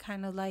I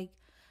kind of like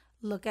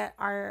look at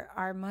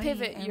our money.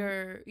 Pivot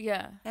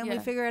and we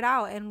figure it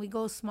out, and we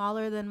go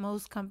smaller than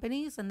most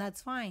companies, and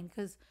that's fine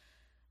because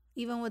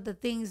even with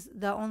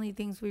the only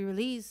things we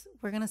release,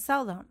 we're going to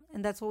sell them.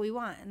 And that's what we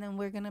want. And then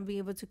we're going to be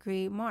able to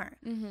create more.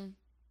 Mm-hmm.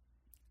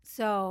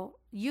 So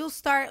you'll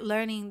start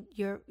learning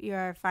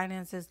your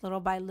finances little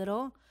by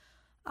little.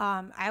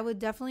 I would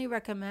definitely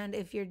recommend,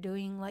 if you're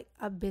doing like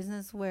a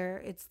business where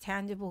it's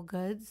tangible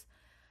goods,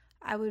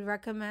 I would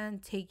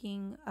recommend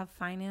taking a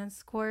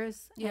finance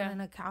course and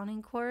an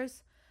accounting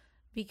course,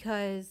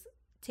 because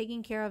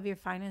taking care of your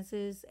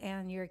finances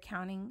and your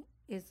accounting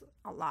is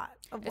a lot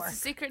of work. It's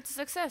the secret to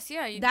success.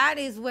 Yeah. That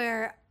is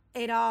where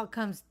it all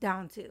comes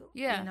down to.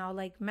 Yeah. You know,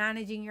 like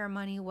managing your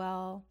money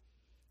well.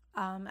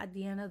 At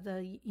the end of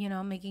the,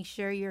 making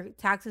sure your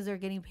taxes are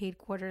getting paid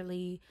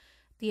quarterly.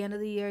 At the end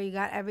of the year, you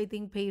got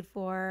everything paid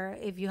for.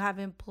 If you have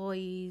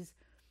employees,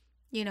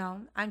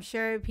 I'm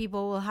sure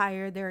people will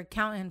hire their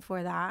accountant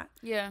for that.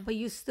 Yeah. But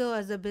you still,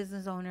 as a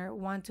business owner,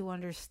 want to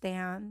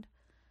understand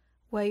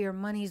where your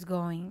money's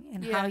going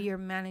and how you're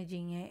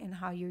managing it and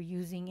how you're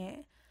using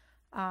it.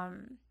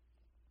 And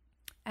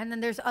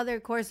then there's other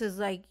courses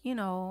like,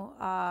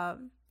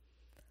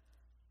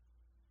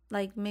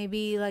 like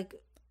maybe like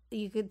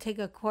you could take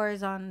a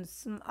course on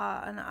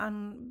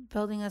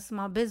building a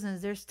small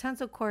business. There's tons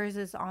of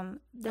courses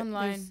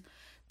online.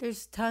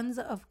 There's tons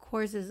of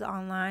courses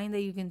online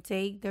that you can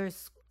take.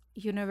 There's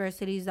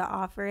universities that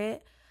offer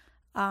it.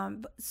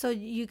 So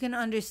you can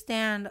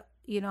understand,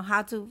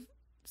 how to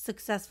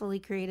successfully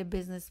create a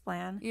business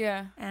plan.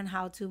 Yeah. And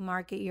how to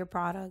market your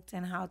product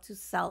and how to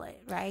sell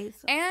it, right?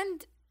 So.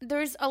 And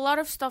there's a lot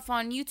of stuff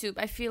on YouTube.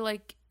 I feel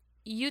like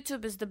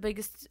YouTube is the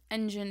biggest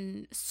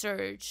engine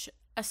search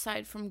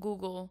aside from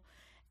Google.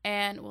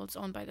 And, well, it's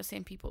owned by the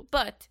same people.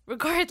 But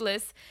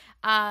regardless,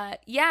 I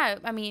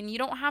mean, you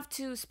don't have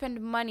to spend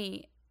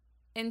money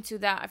into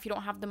that if you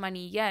don't have the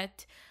money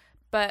yet.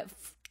 But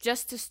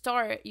just to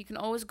start, you can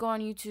always go on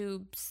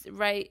YouTube,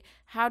 write,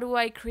 how do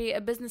I create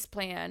a business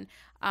plan?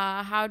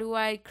 How do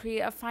I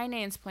create a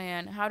finance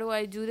plan? How do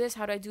I do this?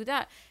 How do I do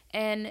that?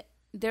 And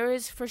there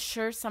is for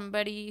sure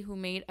somebody who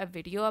made a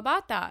video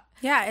about that.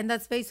 Yeah, and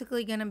that's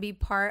basically going to be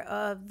part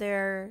of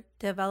their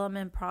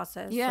development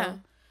process. Yeah.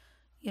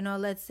 So,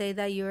 let's say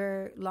that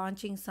you're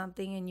launching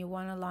something and you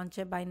want to launch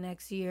it by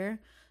next year.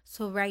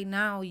 So right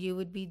now you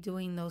would be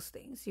doing those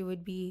things. You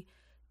would be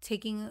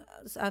taking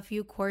a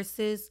few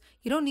courses.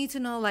 You don't need to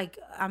know like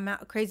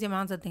crazy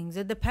amounts of things.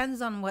 It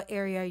depends on what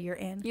area you're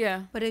in.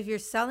 Yeah. But if you're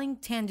selling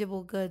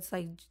tangible goods,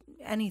 like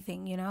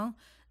anything,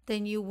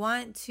 then you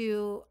want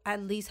to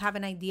at least have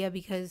an idea,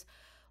 because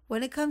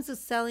when it comes to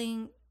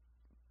selling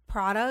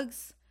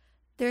products,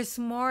 there's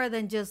more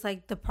than just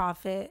like the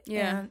profit.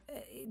 Yeah. And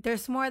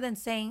there's more than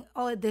saying,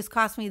 oh, this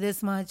cost me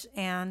this much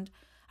and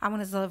I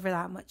want to sell it for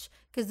that much.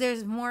 Because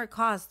there's more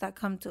costs that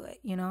come to it,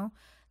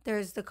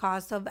 There's the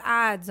cost of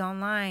ads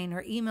online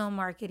or email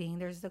marketing.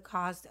 There's the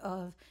cost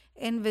of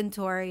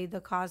inventory,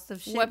 the cost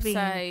of shipping.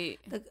 Website.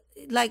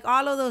 Like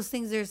all of those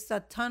things, there's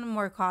a ton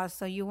more costs.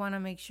 So you want to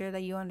make sure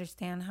that you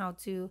understand how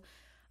to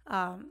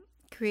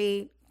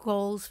create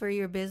goals for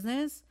your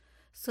business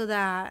so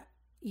that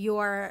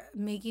you're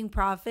making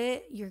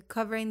profit, you're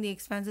covering the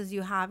expenses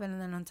you have, and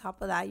then on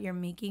top of that, you're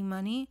making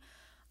money.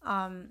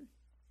 And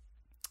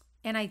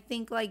I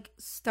think like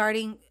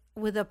starting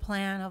with a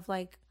plan of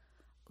like,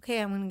 okay,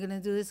 I'm going to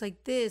do this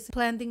like this,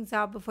 plan things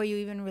out before you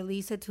even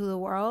release it to the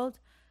world,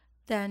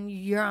 then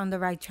you're on the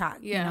right track,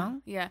 Yeah.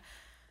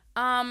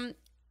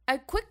 A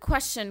quick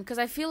question, because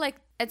I feel like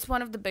it's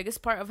one of the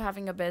biggest part of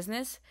having a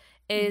business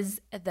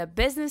is the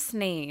business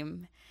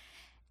name.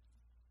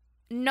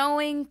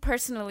 Knowing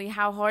personally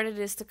how hard it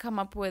is to come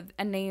up with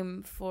a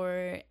name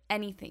for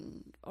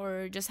anything,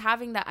 or just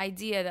having the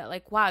idea that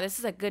like, wow, this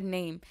is a good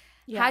name.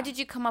 Yeah. How did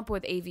you come up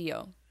with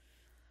AVO?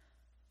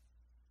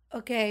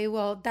 Okay,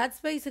 well, that's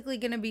basically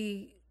going to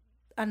be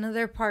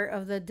another part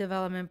of the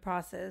development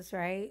process,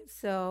 right?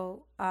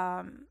 So,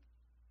 I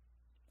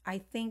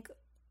think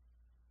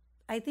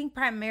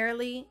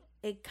primarily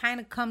it kind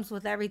of comes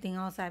with everything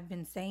else I've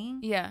been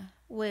saying. Yeah.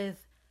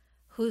 With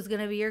who's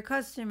going to be your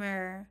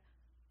customer,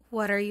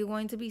 what are you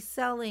going to be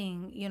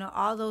selling,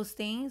 all those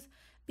things,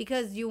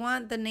 because you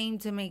want the name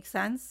to make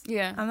sense.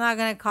 Yeah. I'm not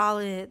going to call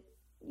it,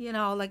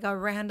 like a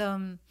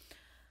random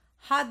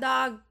hot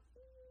dog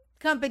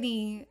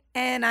company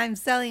and I'm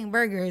selling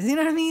burgers. You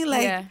know what I mean?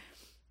 Like, yeah.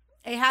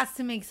 It has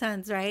to make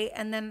sense, right?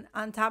 And then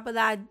on top of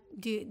that,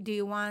 do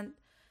you want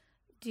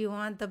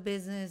the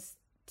business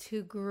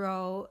to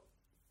grow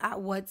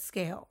at what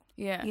scale?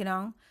 Yeah.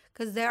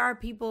 Because there are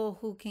people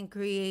who can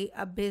create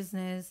a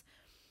business,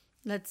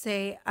 let's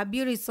say a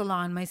beauty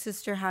salon. My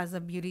sister has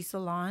a beauty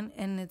salon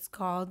and it's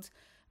called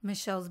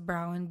Michelle's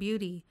Brow and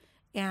Beauty.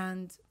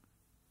 And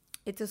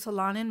it's a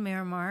salon in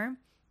Miramar.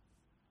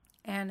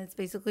 And it's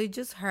basically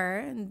just her,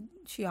 and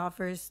she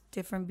offers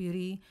different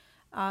beauty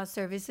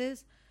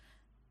services.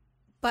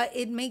 But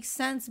it makes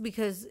sense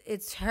because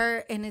it's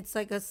her, and it's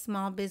like a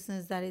small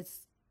business that it's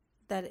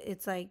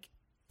like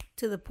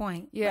to the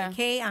point. Yeah. Like,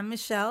 hey, I'm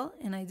Michelle,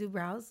 and I do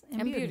brows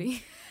and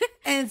beauty.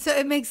 And so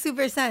it makes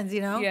super sense,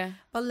 Yeah.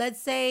 But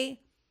let's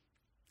say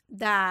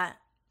that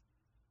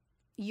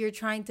you're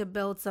trying to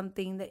build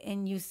something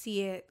and you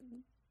see it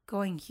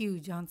going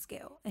huge on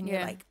scale. And Yeah.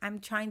 you're like, I'm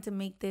trying to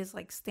make this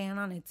like stand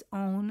on its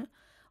own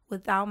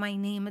without my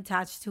name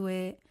attached to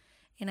it.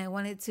 And I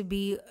want it to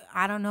be,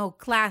 I don't know,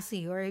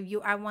 classy. Or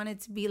I want it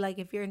to be like,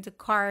 if you're into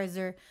cars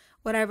or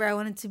whatever, I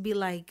want it to be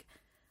like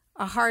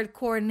a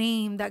hardcore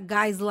name that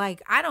guys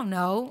like. I don't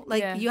know.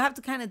 Like, Yeah. you have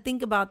to kind of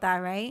think about that,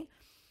 right?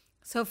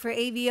 So for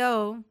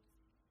AVO,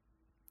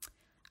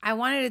 I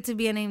wanted it to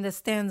be a name that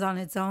stands on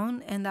its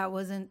own and that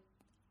wasn't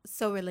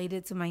so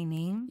related to my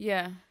name.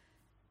 Yeah.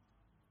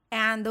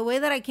 And the way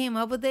that I came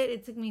up with it,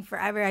 it took me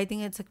forever. I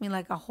think it took me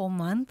like a whole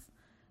month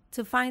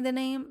to find the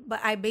name. But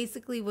I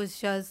basically was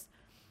just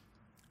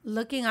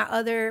looking at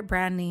other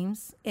brand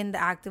names in the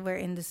activewear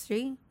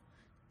industry.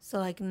 So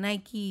like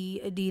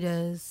Nike,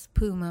 Adidas,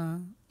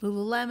 Puma,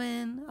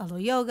 Lululemon, Alo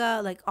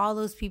Yoga, like all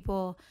those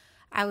people.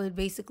 I would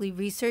basically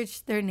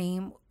research their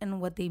name and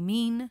what they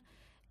mean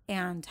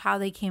and how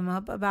they came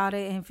up about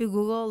it. And if you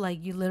Google,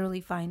 like, you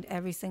literally find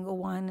every single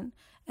one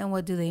and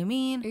what do they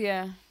mean.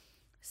 Yeah.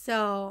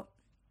 So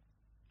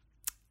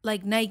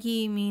like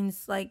Nike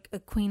means like a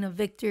queen of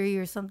victory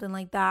or something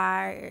like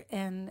that.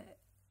 And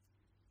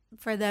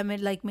for them,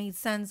 it like made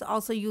sense.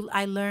 Also,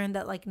 I learned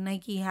that like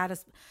Nike had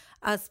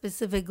a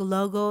specific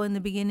logo in the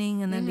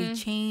beginning and then they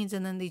changed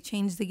and then they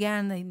changed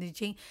again. They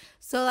changed.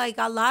 So like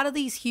a lot of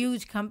these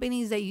huge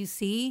companies that you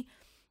see,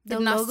 the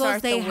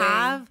logos they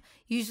have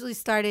usually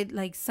started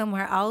like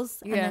somewhere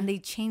else and then they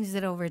changed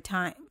it over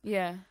time.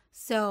 Yeah.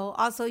 So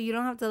also you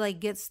don't have to like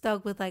get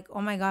stuck with like,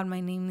 oh my God,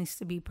 my name needs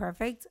to be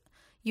perfect.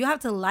 You have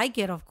to like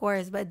it, of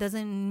course, but it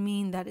doesn't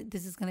mean that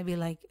this is going to be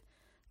like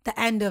the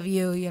end of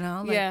you, you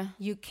know? Like,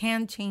 you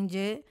can change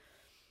it.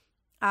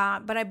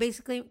 But I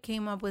basically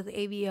came up with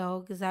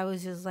AVO because I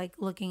was just like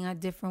looking at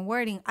different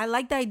wording. I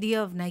like the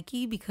idea of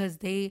Nike because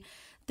their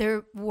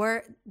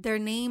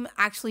name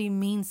actually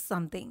means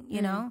something,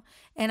 you know?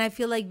 And I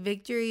feel like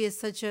Victory is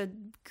such a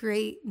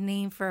great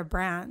name for a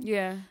brand.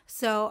 Yeah.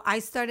 So I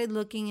started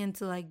looking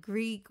into like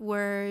Greek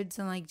words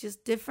and like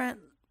just different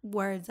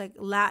words like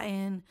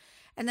Latin.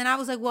 And then I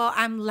was like, well,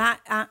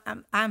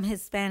 I'm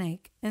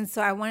Hispanic. And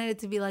so I wanted it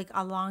to be like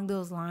along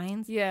those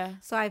lines. Yeah.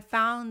 So I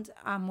found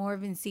Amor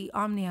Vinci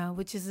Omnia,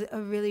 which is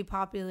a really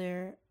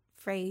popular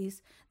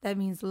phrase that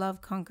means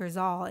love conquers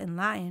all in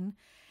Latin.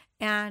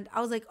 And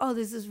I was like, oh,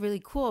 this is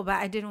really cool. But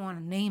I didn't want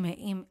to name it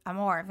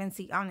Amor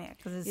Vinci Omnia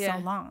because it's so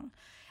long.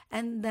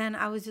 And then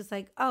I was just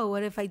like, oh,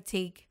 what if I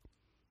take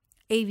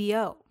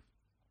AVO?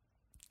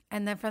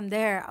 And then from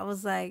there, I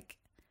was like,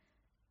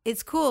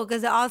 it's cool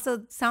because it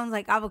also sounds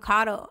like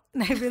avocado.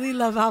 And I really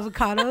love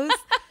avocados.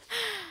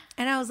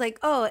 And I was like,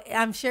 oh,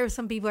 I'm sure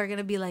some people are going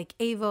to be like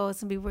Avo.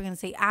 Some people are going to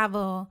say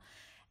Avo.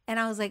 And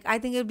I was like, I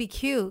think it would be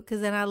cute because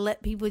then I'll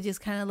let people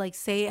just kind of like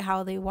say it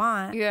how they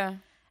want. Yeah.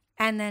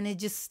 And then it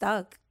just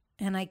stuck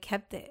and I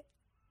kept it.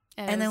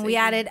 And then we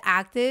added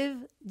active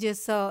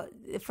just so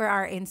for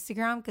our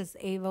Instagram because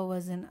Avo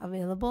wasn't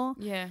available.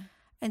 Yeah.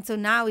 And so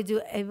now we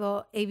do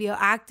AVO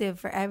active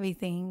for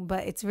everything,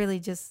 but it's really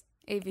just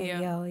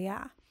AVO.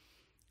 Yeah.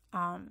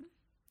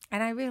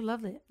 And I really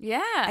loved it.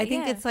 Yeah. I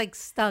think it's like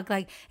stuck.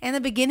 Like in the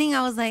beginning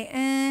I was like,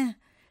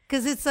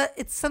 because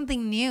it's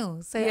something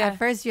new. So at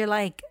first you're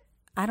like,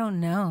 I don't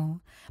know.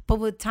 But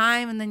with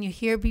time and then you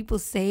hear people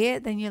say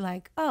it, then you're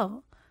like,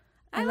 oh,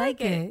 I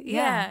like it.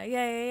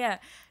 Yeah.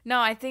 No,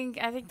 I think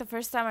the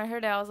first time I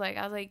heard it, I was like,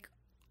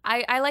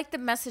 I like the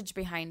message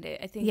behind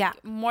it. I think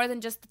more than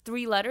just the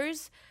 3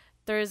 letters,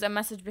 there's a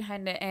message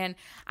behind it. And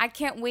I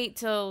can't wait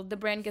till the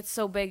brand gets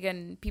so big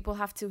and people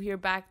have to hear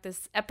back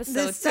this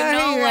episode to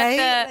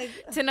know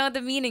to know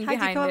the meaning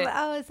behind it.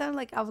 Oh, it sounds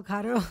like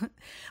avocado.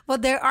 Well,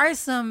 there are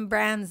some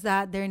brands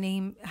that their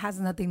name has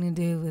nothing to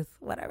do with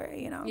whatever,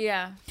 you know.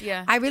 Yeah.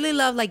 I really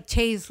love like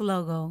Chase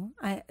logo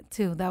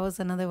too. That was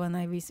another one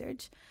I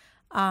researched.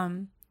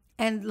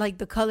 And like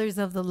the colors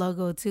of the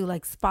logo too,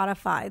 like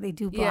Spotify, they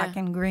do black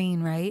and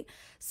green, right?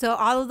 So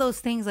all of those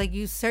things, like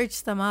you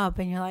search them up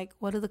and you're like,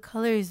 what do the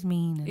colors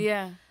mean?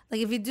 And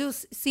like if you do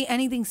see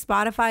anything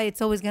Spotify,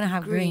 it's always going to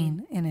have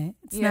green in it.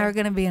 It's never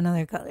going to be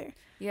another color.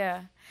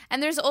 Yeah.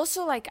 And there's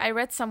also like, I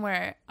read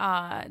somewhere,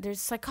 there's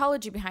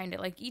psychology behind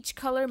it. Like each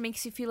color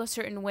makes you feel a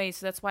certain way.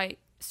 So that's why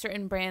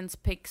certain brands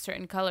pick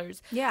certain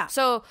colors. Yeah.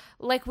 So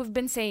like we've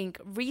been saying,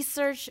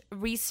 research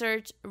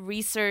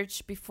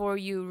before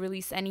you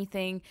release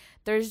anything.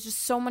 There's just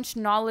so much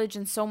knowledge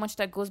and so much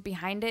that goes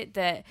behind it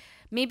that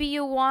maybe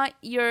you want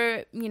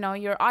your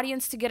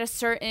audience to get a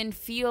certain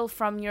feel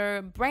from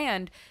your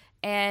brand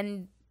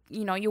and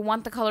you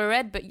want the color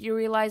red, but you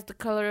realize the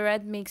color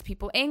red makes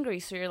people angry.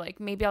 So you're like,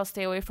 maybe I'll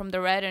stay away from the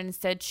red and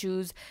instead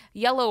choose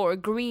yellow or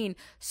green.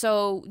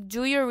 So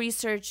do your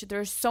research.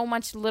 There's so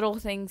much little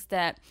things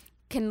that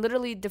can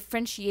literally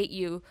differentiate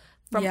you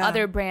from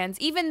other brands,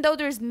 even though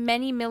there's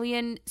many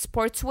million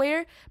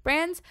sportswear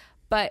brands,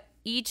 but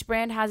each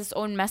brand has its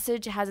own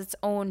message, has its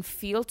own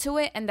feel to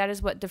it, and that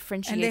is what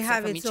differentiates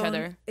it from each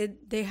other.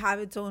 They have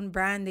its own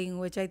branding,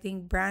 which I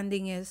think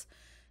branding is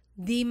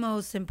the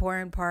most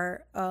important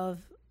part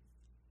of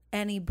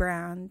any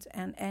brand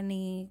and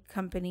any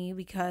company,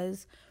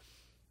 because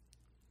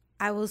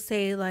I will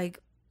say, like,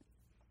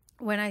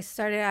 when I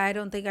started, I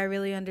don't think I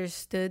really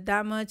understood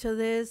that much of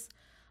this.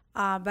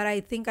 But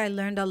I think I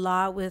learned a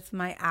lot with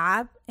my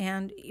app.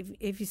 And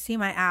if you see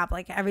my app,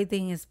 like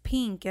everything is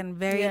pink and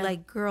very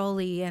like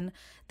girly. And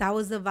that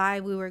was the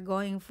vibe we were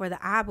going for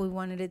the app. We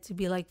wanted it to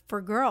be like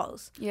for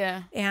girls.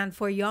 Yeah. And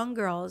for young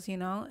girls, you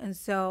know. And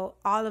so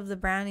all of the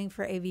branding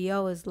for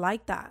AVO is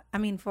like that. I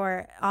mean,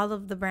 for all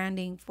of the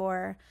branding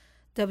for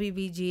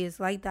WBG is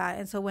like that.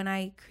 And so when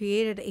I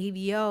created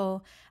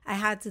AVO, I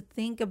had to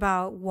think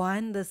about,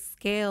 one, the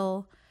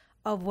scale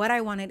of what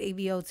I wanted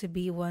AVO to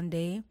be one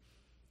day,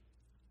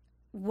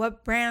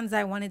 what brands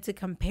I wanted to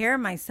compare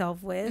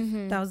myself with.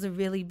 Mm-hmm. That was a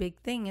really big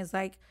thing. Is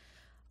like,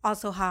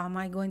 also, how am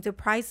I going to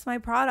price my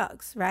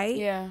products, right?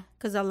 Yeah.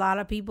 Because a lot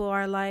of people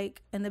are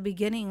like, in the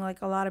beginning,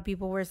 like a lot of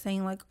people were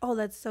saying like, oh,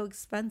 that's so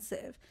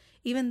expensive,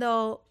 even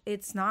though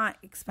it's not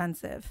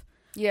expensive.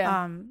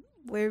 Yeah.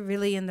 We're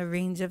really in the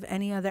range of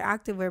any other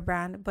activewear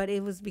brand, but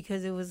it was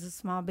because it was a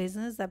small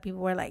business that people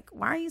were like,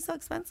 why are you so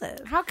expensive?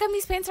 How come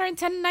these pants are in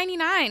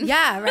 $10.99?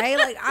 Yeah, right?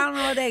 Like, I don't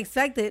know what they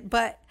expected,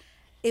 but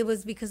it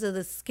was because of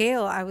the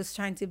scale I was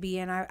trying to be.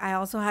 And I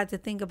also had to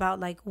think about,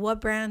 like,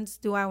 what brands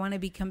do I want to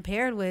be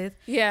compared with?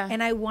 Yeah.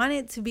 And I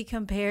wanted to be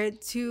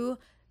compared to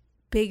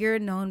bigger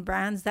known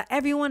brands that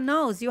everyone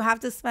knows you have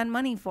to spend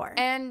money for.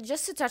 And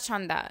just to touch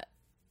on that,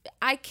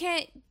 I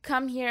can't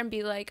come here and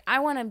be like, I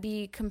want to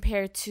be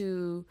compared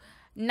to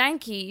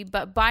Nike,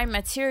 but buy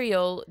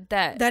material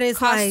that is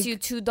costs like you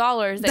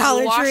 $2 that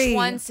you wash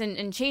once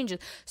and changes.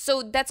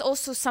 So that's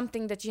also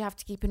something that you have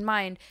to keep in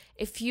mind.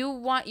 If you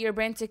want your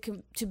brand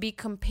to be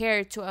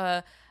compared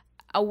to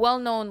a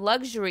well-known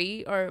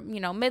luxury or,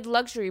 you know,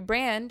 mid-luxury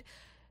brand,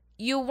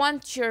 you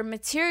want your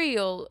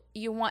material,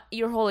 you want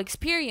your whole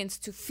experience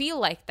to feel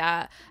like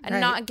that, and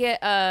not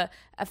get a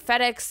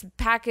FedEx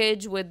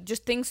package with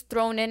just things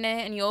thrown in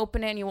it, and you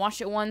open it and you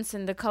wash it once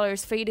and the color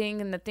is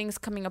fading and the things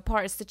coming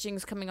apart, stitching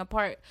is coming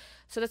apart.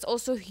 So that's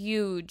also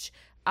huge,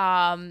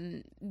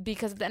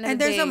 because at the end of the day,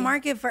 and there's a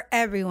market for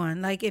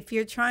everyone. Like, if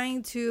you're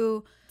trying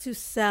to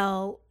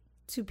sell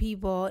to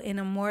people in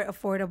a more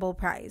affordable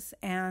price,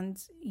 and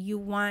you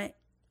want,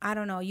 I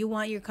don't know, you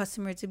want your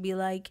customer to be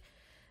like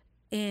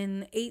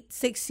in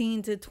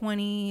 16 to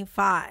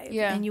 25,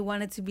 and you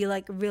want it to be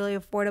like really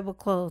affordable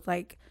clothes,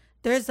 like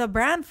there's a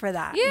brand for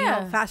that. You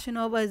know, Fashion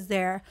Nova is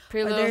there,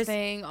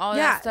 Pre-Loathing, all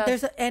that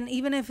stuff. And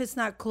even if it's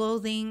not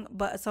clothing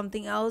but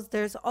something else,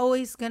 there's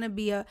always gonna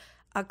be a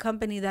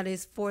company that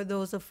is for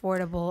those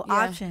affordable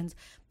options.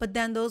 But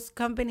then those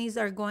companies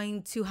are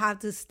going to have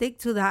to stick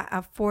to that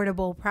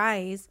affordable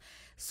price,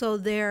 so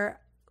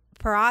their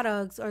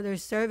products or their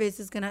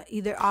service is gonna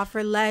either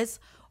offer less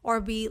or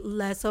be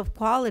less of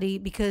quality,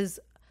 because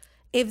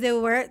if they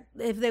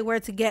were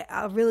to get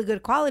a really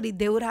good quality,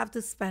 they would have to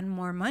spend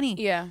more money.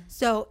 Yeah.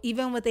 So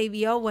even with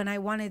AVO, when I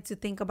wanted to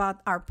think about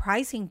our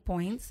pricing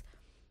points,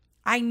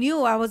 I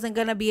knew I wasn't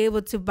gonna be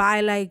able to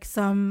buy like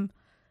some,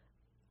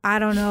 I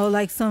don't know,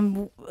 like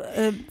some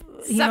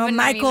you know,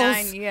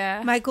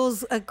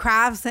 Michael's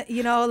crafts,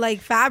 you know, like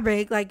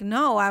fabric. Like,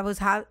 no, I was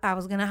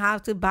gonna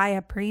have to buy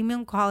a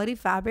premium quality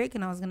fabric,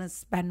 and I was gonna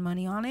spend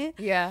money on it.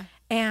 Yeah.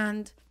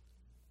 And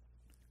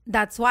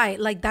that's why,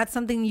 like, that's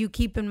something you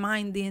keep in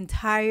mind the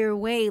entire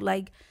way,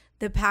 like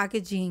the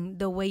packaging,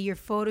 the way your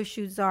photo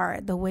shoots are,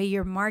 the way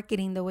you're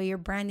marketing, the way you're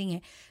branding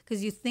it.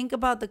 Because you think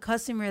about the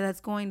customer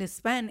that's going to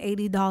spend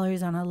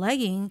 $80 on a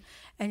legging,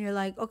 and you're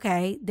like,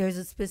 okay, there's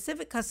a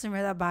specific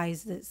customer that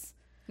buys this.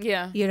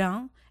 Yeah. You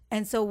know?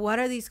 And so what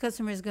are these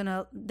customers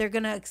they're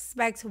gonna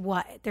expect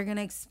what? They're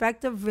gonna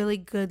expect a really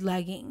good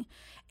legging,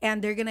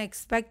 and they're gonna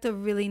expect a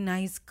really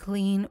nice,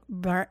 clean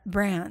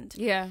brand.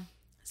 Yeah.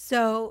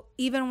 So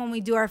even when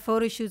we do our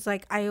photo shoots,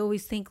 like, I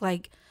always think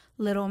like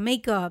little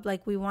makeup,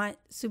 like we want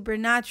super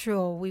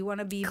natural. We want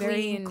to be clean,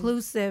 very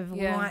inclusive.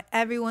 Yeah. We want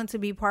everyone to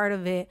be part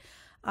of it.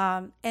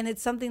 And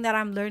it's something that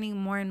I'm learning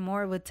more and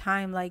more with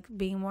time, like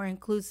being more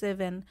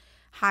inclusive and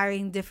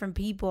hiring different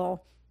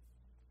people.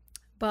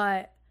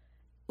 But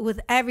with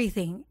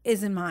everything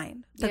is in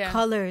mind. The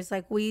colors,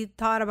 like we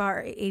thought about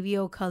our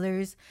AVO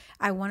colors.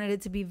 I wanted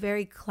it to be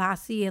very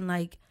classy and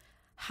like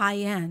high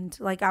end.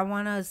 Like, I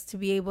want us to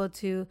be able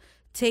to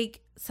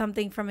take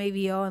something from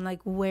AVO and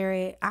like wear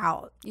it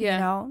out. You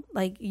know,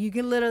 like you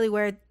can literally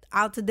wear it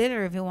out to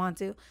dinner if you want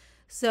to.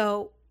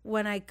 So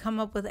when I come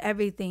up with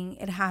everything,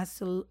 it has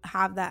to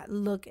have that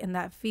look and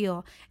that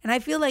feel. And I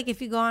feel like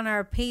if you go on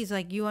our page,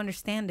 like, you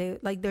understand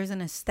it, like there's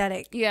an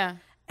aesthetic. Yeah.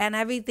 And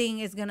everything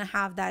is going to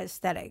have that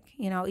aesthetic,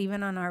 you know,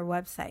 even on our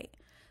website.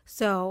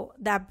 So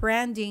that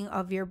branding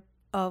of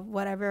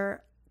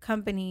whatever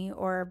company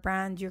or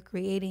brand you're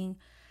creating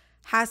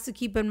has to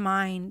keep in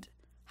mind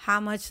how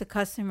much the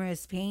customer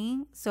is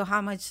paying. So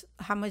how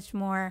much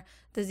more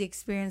does the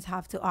experience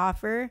have to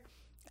offer,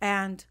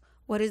 and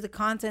what is the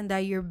content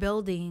that you're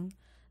building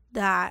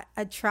that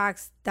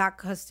attracts that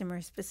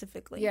customer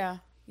specifically. Yeah.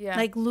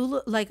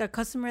 Like a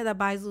customer that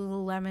buys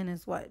Lululemon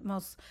is what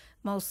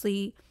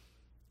mostly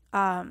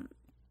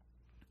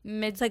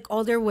it's like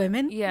older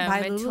women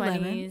buy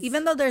Lululemon,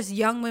 even though there's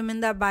young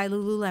women that buy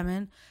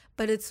Lululemon,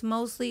 but it's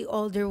mostly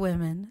older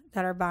women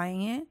that are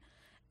buying it.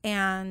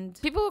 and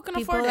people who can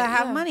afford it, that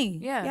have money.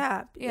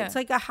 Yeah. It's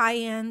like a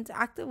high-end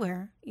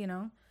activewear, you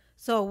know.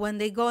 So when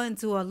they go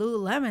into a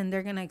Lululemon,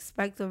 they're gonna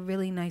expect a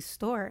really nice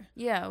store.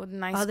 Yeah, with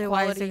nice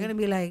Otherwise, quality. they're gonna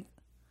be like,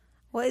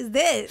 "What is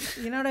this?"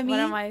 You know what I mean? What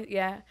am I?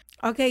 Yeah.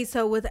 Okay,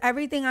 so with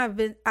everything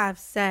I've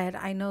said,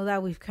 I know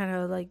that we've kind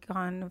of like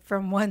gone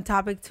from one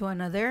topic to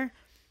another.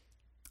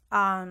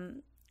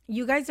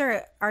 You guys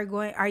are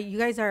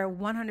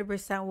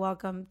 100%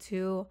 welcome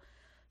to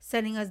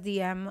sending us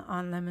DM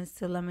on Lemons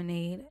to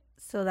Lemonade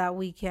so that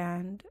we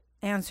can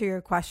answer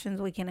your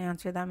questions. We can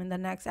answer them in the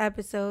next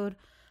episode.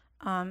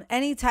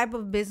 Any type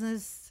of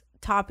business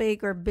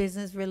topic or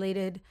business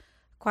related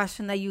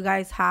question that you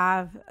guys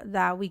have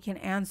that we can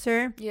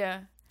answer.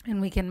 Yeah. And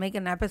we can make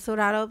an episode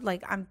out of,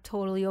 like, I'm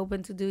totally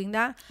open to doing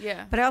that.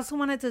 Yeah. But I also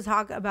wanted to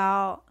talk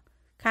about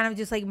kind of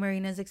just like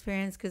Marina's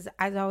experience, because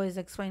as I was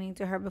explaining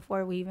to her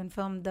before we even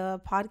filmed the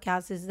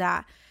podcast, is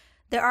that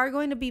there are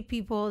going to be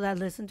people that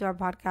listen to our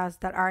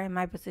podcast that are in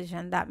my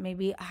position, that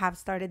maybe have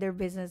started their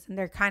business and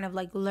they're kind of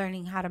like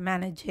learning how to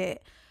manage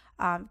it.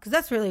 Because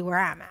that's really where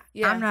I'm at.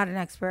 Yeah. I'm not an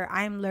expert.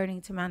 I'm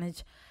learning to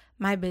manage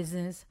my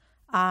business.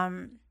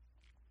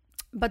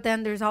 But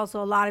then there's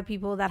also a lot of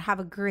people that have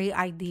a great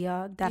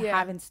idea that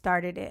haven't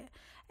started it.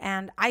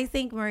 And I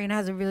think Marina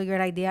has a really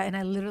great idea. And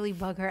I literally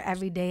bug her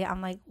every day.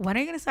 I'm like, when are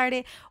you going to start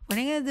it? When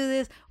are you going to do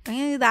this? When are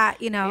you going to do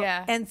that? You know?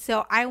 Yeah. And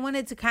so I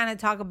wanted to kind of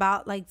talk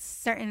about like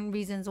certain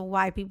reasons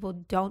why people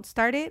don't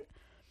start it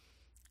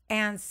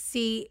and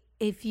see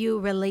if you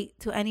relate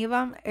to any of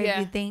them. Or if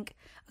you think,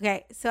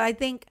 okay, so I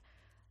think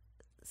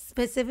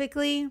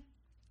specifically,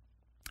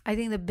 I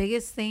think the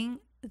biggest thing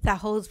that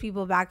holds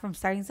people back from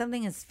starting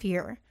something is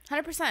fear.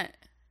 100%.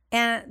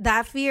 And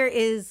that fear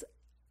is,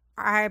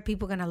 are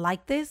people going to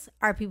like this?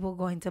 Are people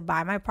going to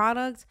buy my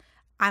product?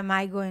 Am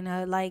I going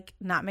to like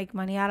not make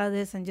money out of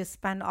this and just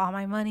spend all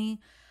my money?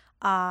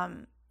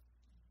 Am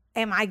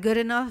I good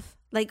enough?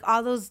 Like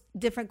all those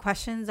different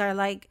questions are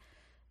like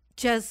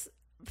just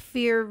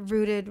fear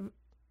rooted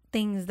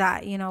things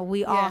that, you know,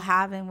 we all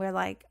have. And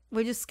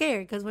we're just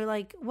scared because we're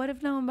like, what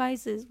if no one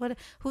buys this?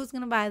 Who's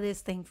going to buy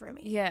this thing for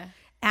me? Yeah.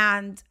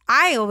 And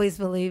I always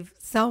believe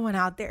someone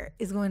out there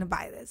is going to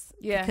buy this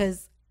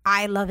because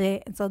I love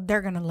it. And so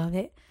they're going to love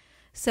it.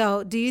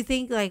 So do you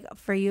think like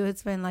for you,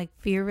 it's been like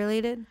fear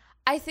related?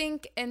 I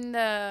think in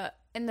the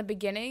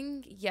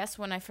beginning, yes,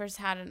 when I first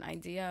had an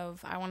idea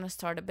of I want to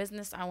start a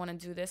business, I want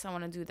to do this, I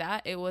want to do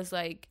that, it was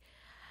like,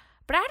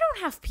 but I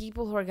don't have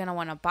people who are going to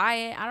want to buy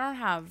it. I don't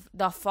have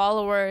the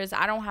followers.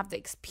 I don't have the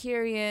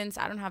experience.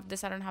 I don't have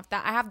this. I don't have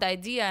that. I have the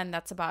idea and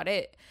that's about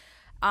it.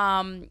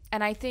 And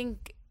I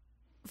think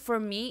for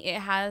me,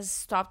 it has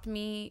stopped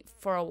me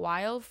for a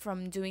while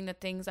from doing the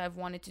things I've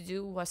wanted to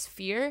do was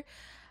fear.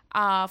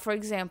 For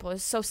example,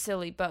 it's so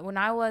silly, but when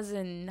I was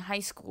in high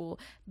school,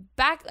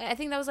 I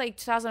think that was like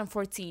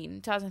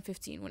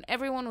 2015, when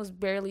everyone was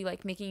barely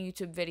like making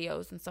YouTube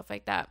videos and stuff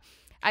like that,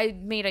 I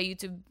made a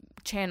YouTube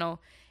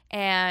channel,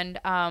 and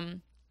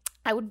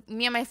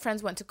me and my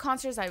friends went to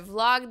concerts. I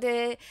vlogged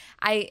it.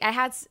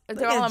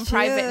 They're all on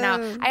private now.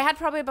 I had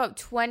probably about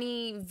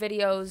 20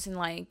 videos and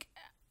like,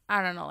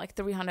 I don't know, like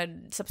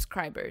 300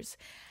 subscribers.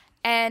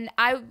 And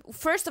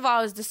first of all,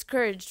 I was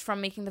discouraged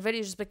from making the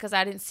videos just because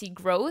I didn't see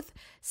growth.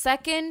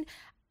 Second,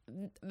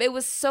 it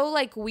was so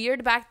like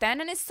weird back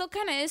then, and it still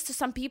kind of is to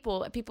some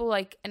people. People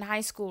like in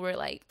high school were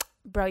like,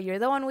 bro, you're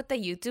the one with the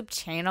YouTube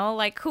channel.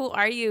 Like, who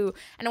are you?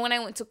 And when I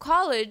went to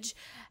college,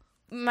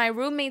 my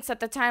roommates at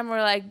the time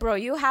were like, bro,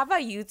 you have a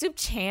YouTube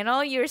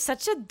channel? You're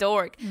such a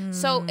dork.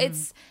 So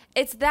it's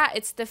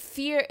the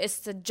fear, it's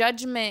the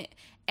judgment,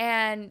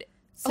 and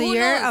so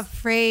you're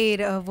afraid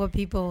of what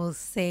people will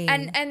say.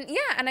 And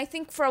I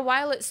think for a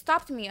while it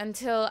stopped me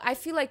until I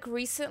feel like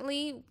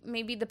recently,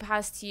 maybe the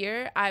past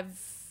year, I've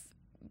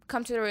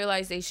come to the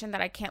realization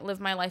that I can't live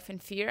my life in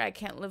fear. I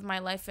can't live my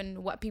life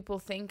in what people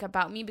think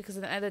about me, because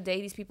at the end of the day,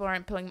 these people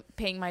aren't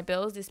paying my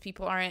bills. These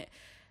people aren't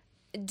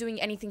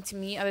doing anything to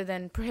me other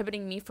than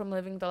prohibiting me from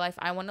living the life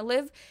I want to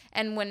live.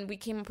 And when we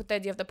came up with the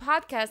idea of the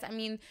podcast, I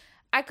mean,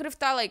 I could have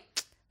thought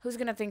like, who's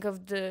going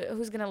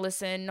to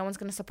listen? No one's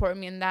going to support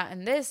me in that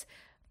and this.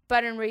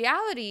 But in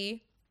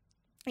reality,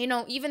 you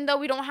know, even though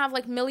we don't have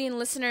like 1 million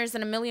listeners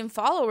and 1 million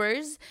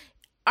followers,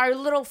 our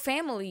little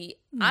family,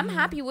 I'm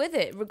happy with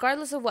it,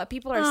 regardless of what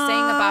people are saying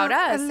about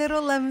us. A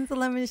little lemon to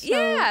lemon show.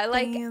 Yeah,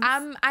 like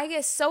I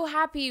get so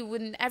happy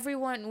when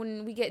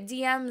we get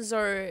DMs,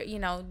 or, you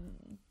know,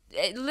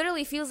 it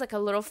literally feels like a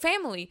little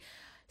family.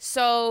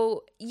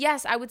 So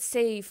yes, I would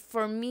say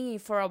for me,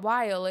 for a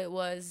while, it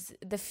was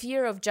the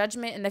fear of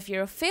judgment and the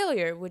fear of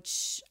failure,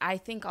 which I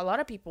think a lot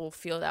of people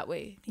feel that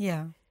way.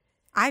 Yeah.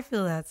 I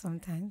feel that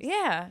sometimes.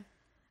 Yeah.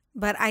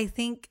 But I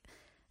think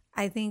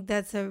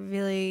that's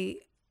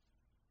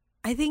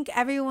I think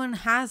everyone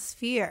has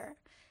fear.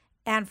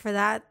 And for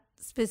that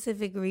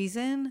specific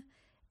reason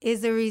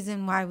is the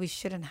reason why we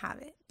shouldn't have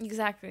it.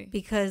 Exactly.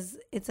 Because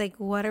it's like,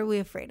 what are we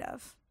afraid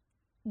of?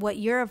 What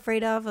you're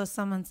afraid of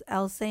someone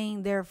else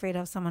saying, they're afraid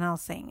of someone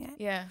else saying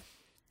it. Yeah.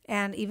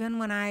 And even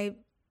when I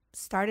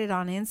started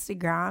on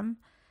Instagram,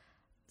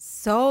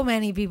 so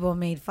many people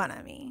made fun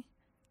of me.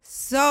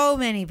 So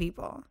many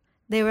people.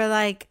 They were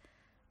like,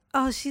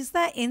 oh, she's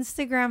that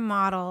Instagram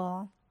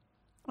model.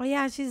 Oh,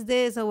 yeah, she's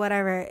this or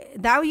whatever.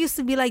 That used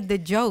to be like the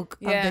joke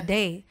of the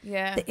day.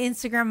 Yeah. The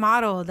Instagram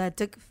model that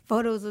took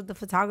photos with the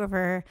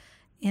photographer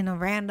in a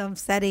random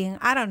setting.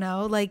 I don't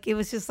know. Like, it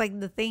was just like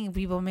the thing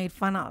people made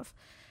fun of.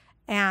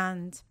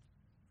 And,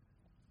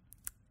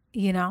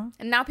 you know.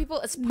 And now people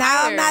aspire.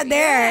 Now I'm not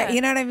there. You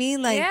know what I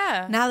mean? Like,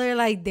 now they're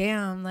like,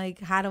 damn,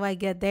 like, how do I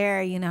get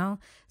there? You know?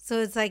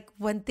 So it's like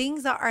when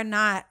things are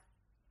not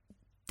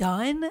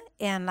done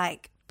and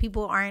like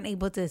people aren't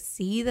able to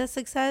see the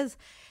success,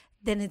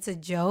 then it's a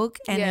joke.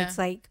 And it's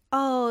like,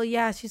 oh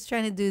yeah, she's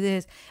trying to do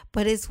this.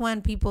 But it's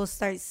when people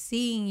start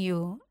seeing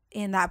you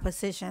in that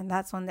position,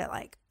 that's when they're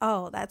like,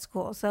 oh, that's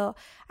cool. So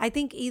I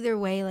think either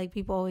way, like,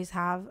 people always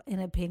have an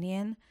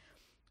opinion,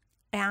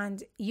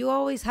 and you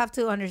always have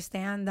to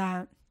understand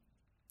that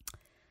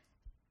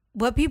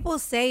what people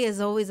say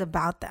is always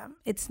about them.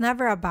 It's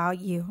never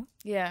about you.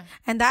 Yeah.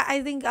 And that,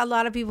 I think a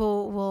lot of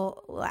people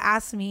will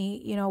ask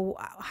me, you know,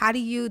 how do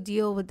you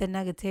deal with the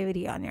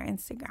negativity on your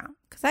Instagram?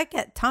 Because I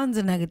get tons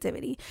of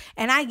negativity.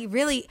 And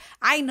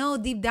I know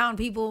deep down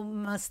people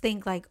must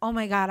think like, oh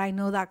my God, I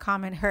know that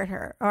comment hurt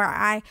her.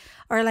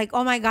 Or like,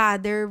 oh my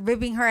God, they're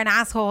ripping her an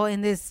asshole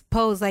in this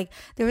post. Like,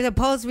 there was a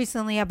post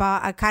recently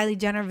about a Kylie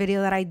Jenner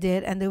video that I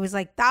did, and there was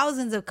like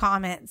thousands of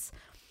comments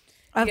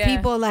of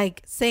people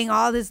like saying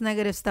all this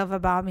negative stuff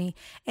about me.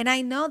 And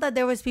I know that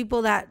there was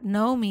people that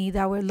know me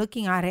that were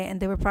looking at it, and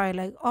they were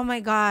probably like, oh my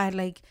God,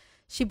 like,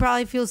 she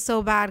probably feels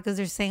so bad because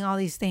they're saying all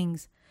these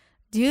things.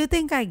 Do you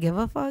think I give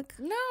a fuck?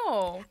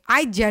 No.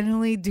 I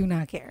genuinely do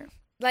not care.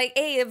 Like,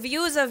 hey,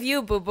 views of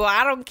you, boo-boo.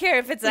 I don't care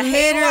if it's a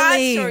hate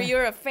watch or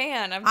you're a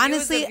fan.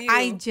 Honestly,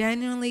 I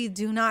genuinely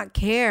do not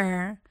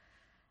care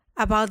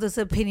about those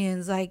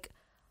opinions. Like,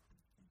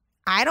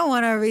 I don't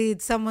want to read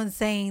someone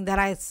saying that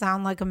I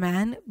sound like a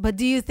man, but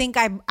do you think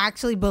I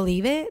actually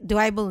believe it? Do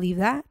I believe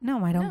that?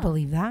 No, I don't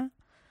believe that.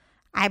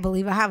 I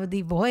believe I have a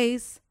deep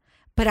voice,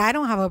 but I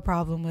don't have a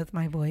problem with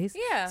my voice.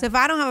 Yeah. So if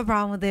I don't have a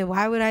problem with it,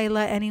 why would I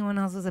let anyone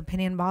else's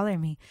opinion bother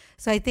me?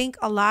 So I think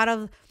a lot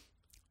of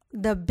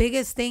the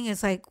biggest thing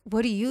is like,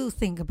 what do you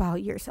think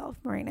about yourself,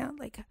 Marina?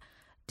 Like,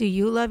 do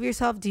you love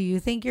yourself? Do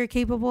you think you're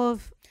capable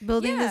of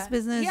building this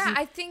business? Yeah,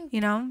 I think,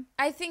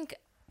 I think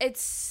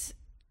it's,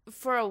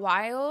 for a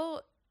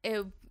while,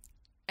 and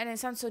it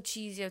sounds so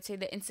cheesy, I would say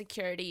the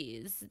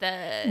insecurities,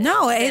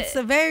 it's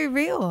very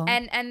real,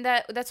 and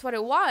that's what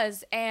it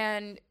was.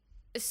 And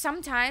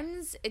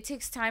sometimes it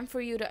takes time for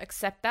you to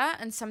accept that,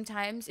 and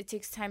sometimes it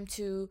takes time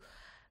to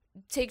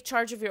take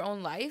charge of your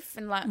own life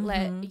and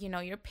let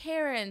your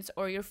parents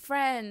or your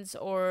friends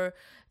or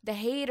the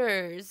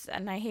haters,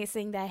 and I hate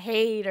saying the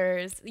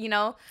haters, if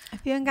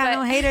you ain't got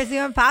no haters, you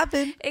ain't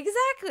popping.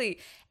 Exactly.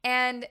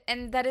 And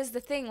that is the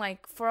thing.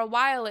 Like, for a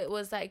while it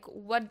was like,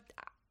 what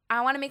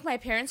I want to make my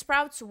parents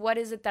proud, so what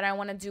is it that I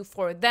want to do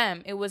for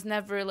them? It was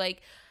never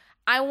like,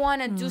 I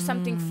want to do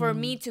something for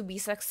me to be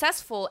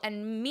successful,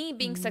 and me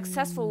being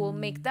successful will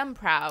make them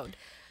proud.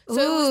 So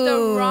it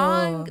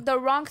was the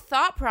wrong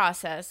thought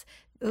process.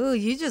 Ooh,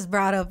 you just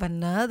brought up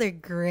another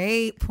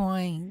great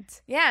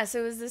point. Yeah,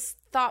 so it was this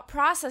thought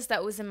process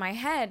that was in my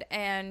head.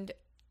 And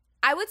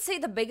I would say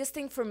the biggest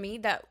thing for me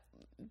that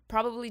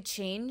probably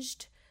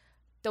changed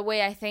the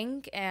way I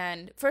think,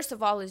 and first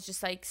of all, is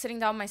just like sitting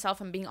down with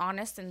myself and being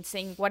honest and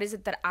saying, what is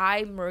it that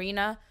I,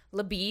 Marina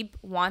Labib,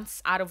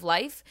 wants out of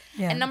life?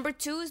 Yeah. And number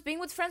two is being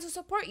with friends who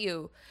support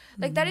you.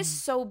 Like, that is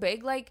so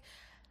big. Like,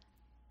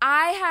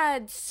 I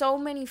had so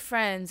many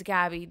friends,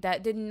 Gabby,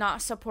 that did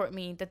not support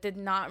me, that did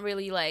not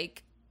really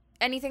like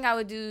anything I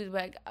would do.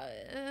 Like,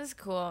 it's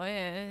cool.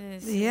 Yeah,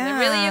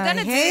 really, you're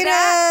gonna do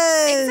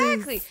that?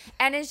 Exactly.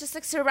 And it's just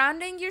like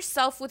surrounding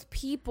yourself with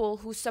people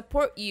who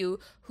support you,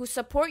 who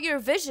support your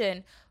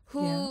vision,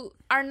 who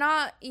are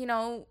not,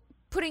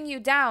 putting you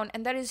down.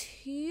 And that is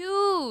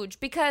huge,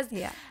 because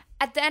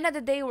at the end of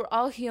the day, we're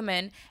all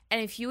human.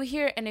 And if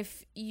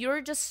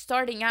you're just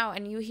starting out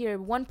and you hear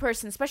one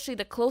person, especially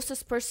the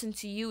closest person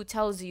to you,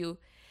 tells you,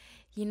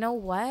 you know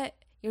what?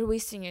 You're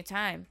wasting your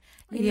time.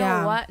 You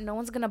know what? No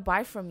one's going to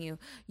buy from you.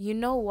 You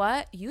know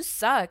what? You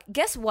suck.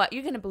 Guess what?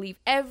 You're going to believe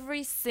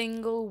every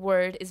single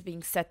word is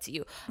being said to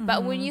you. Mm-hmm.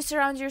 But when you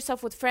surround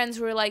yourself with friends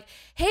who are like,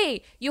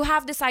 hey, you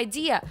have this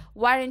idea.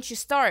 Why didn't you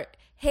start?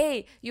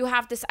 Hey, you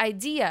have this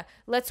idea.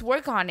 Let's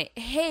work on it.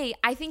 Hey,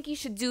 I think you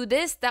should do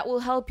this. That will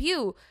help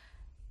you.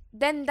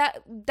 Then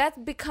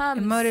that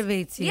becomes, it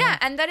motivates you. Yeah,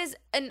 and that is,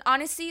 and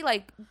honestly,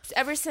 like,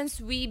 ever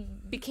since we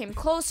became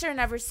closer and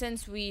ever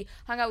since we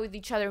hung out with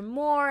each other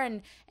more,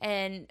 and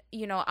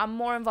I'm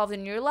more involved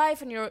in your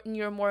life and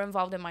you're more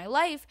involved in my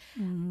life,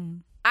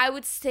 I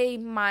would say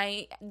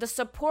the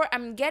support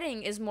I'm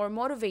getting is more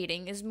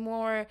motivating, is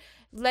more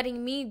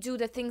letting me do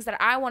the things that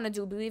I want to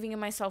do, believing in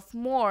myself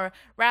more,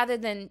 rather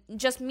than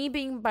just me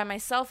being by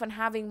myself and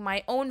having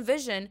my own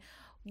vision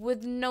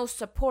with no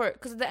support.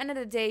 Because at the end of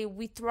the day,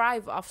 we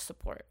thrive off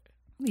support.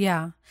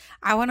 Yeah.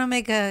 I want to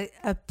make a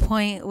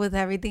point with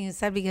everything you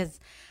said, because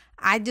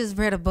I just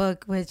read a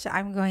book which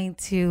I'm going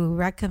to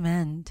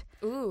recommend.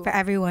 for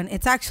everyone.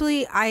 It's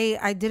actually,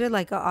 I did it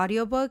like an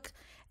audiobook,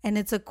 and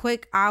it's a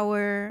quick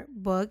hour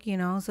book, you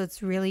know, so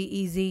it's really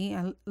easy.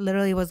 I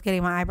literally was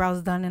getting my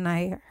eyebrows done and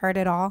I heard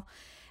it all.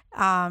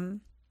 And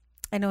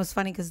it was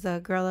funny because the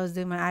girl that was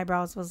doing my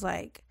eyebrows was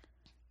like,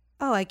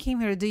 oh, I came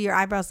here to do your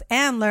eyebrows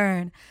and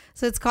learn.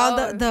 So it's called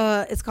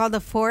it's called the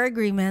 4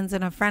 Agreements,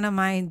 and a friend of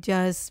mine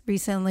just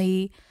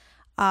recently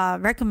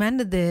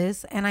recommended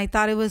this, and I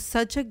thought it was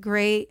such a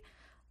great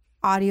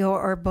audio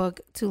or book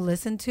to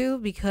listen to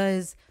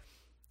because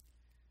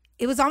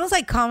it was almost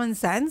like common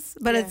sense,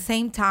 but at the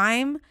same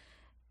time,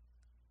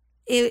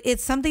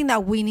 it's something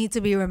that we need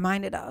to be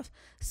reminded of.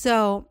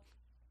 So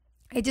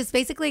it just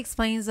basically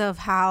explains of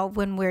how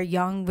when we're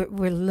young,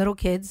 we're little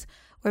kids,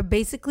 we're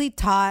basically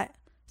taught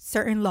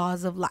certain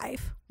laws of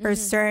life or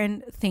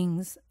certain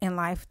things in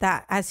life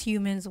that as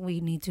humans we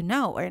need to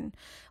know and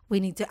we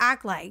need to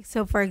act like.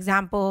 So for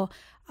example,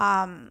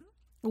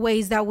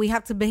 ways that we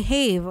have to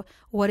behave,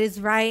 what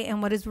is right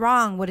and what is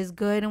wrong, what is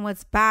good and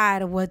what's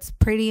bad, what's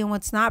pretty and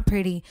what's not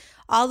pretty.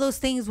 All those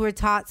things we're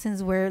taught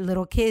since we're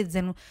little kids.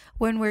 And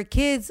when we're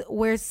kids,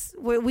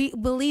 we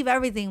believe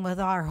everything with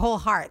our whole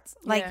hearts.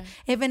 Like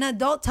if an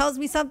adult tells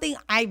me something,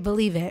 I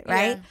believe it,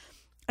 right?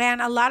 And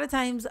a lot of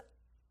times,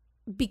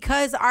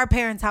 because our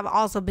parents have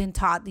also been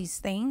taught these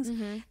things,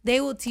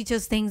 they will teach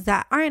us things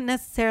that aren't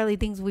necessarily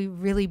things we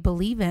really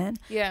believe in,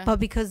 but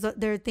because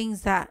they're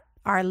things that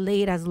are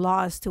laid as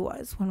laws to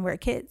us when we're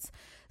kids.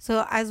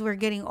 So as we're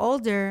getting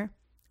older,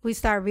 we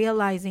start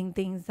realizing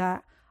things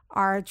that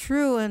are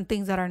true and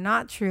things that are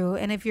not true.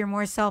 And if you're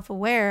more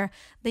self-aware,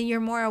 then you're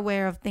more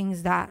aware of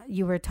things that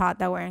you were taught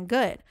that weren't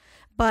good.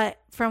 But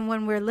from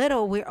when we're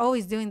little, we're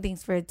always doing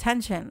things for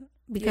attention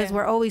because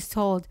we're always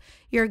told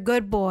you're a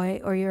good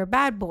boy or you're a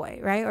bad boy,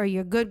 right? Or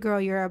you're a good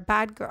girl, you're a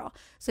bad girl.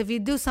 So if you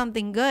do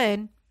something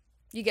good,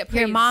 you get praised.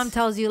 Your mom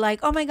tells you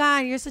like, oh my God,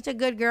 you're such a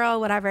good girl,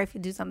 whatever. If you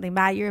do something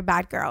bad, you're a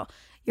bad girl.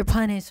 You're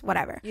punished,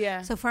 whatever.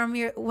 Yeah. So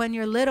when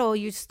you're little,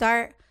 you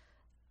start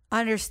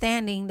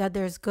understanding that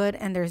there's good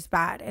and there's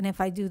bad. And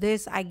if I do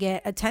this, I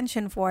get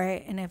attention for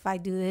it. And if I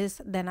do this,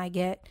 then I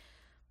get,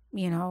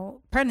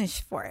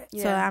 punished for it.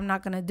 Yeah. So I'm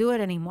not going to do it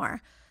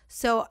anymore.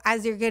 So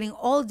as you're getting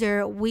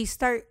older, we're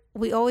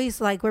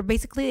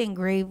basically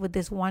engraved with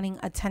this wanting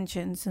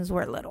attention since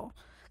we're little.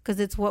 Because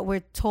it's what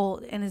we're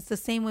told. And it's the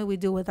same way we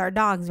do with our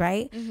dogs,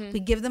 right? We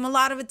give them a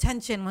lot of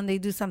attention when they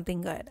do something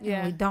good.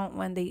 And we don't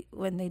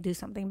when they do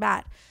something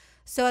bad.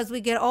 So as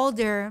we get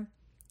older,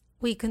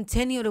 we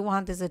continue to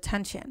want this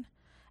attention.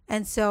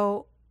 And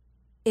so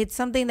it's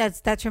something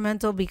that's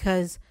detrimental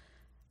because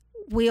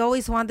we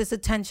always want this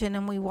attention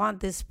and we want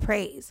this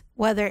praise.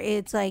 Whether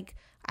it's like,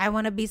 I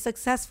want to be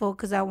successful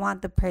because I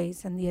want the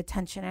praise and the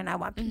attention. And I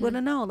want people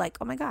to know like,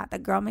 oh my God,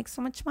 that girl makes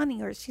so much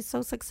money or she's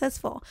so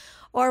successful.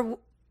 Or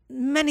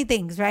many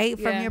things, right?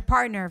 From your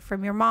partner,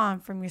 from your mom,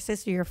 from your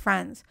sister, your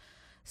friends.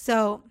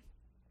 So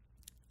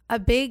a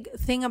big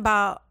thing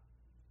about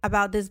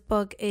this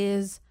book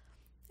is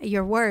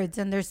your words.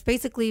 And there's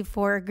basically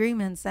 4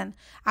 agreements. And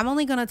I'm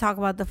only going to talk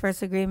about the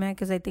first agreement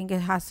because I think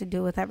it has to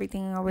do with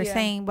everything that we're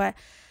saying. But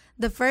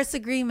the first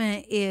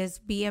agreement is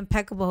be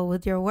impeccable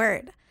with your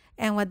word.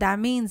 And what that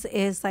means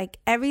is like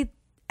every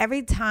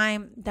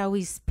time that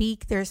we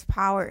speak, there's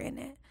power in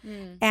it.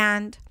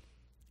 And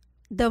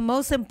the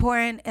most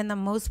important and the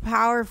most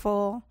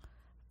powerful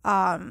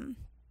thing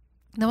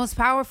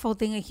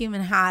a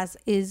human has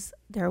is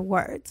their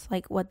words,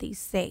 like what they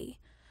say,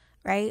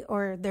 right?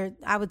 Or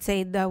I would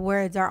say the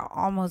words are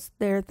almost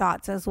their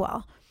thoughts as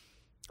well.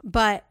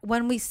 But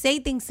when we say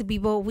things to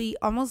people, we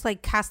almost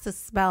like cast a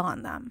spell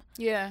on them.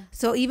 Yeah.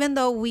 So even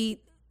though we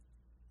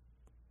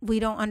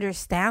don't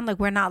understand, like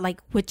we're not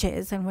like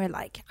witches and we're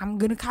like, I'm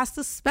gonna cast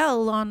a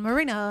spell on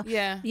Marina.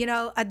 Yeah.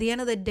 At the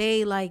end of the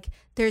day, like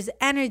there's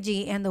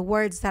energy in the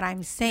words that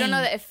I'm saying. You don't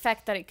know the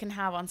effect that it can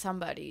have on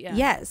somebody. Yeah.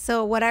 Yeah.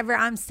 So whatever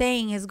I'm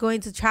saying is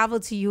going to travel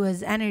to you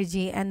as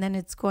energy, and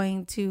then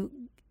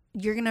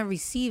you're gonna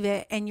receive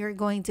it, and you're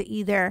going to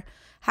either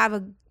have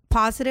a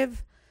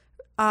positive,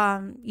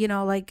 have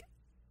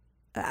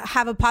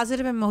a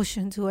positive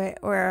emotion to it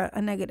or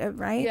a negative,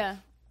 right? Yeah.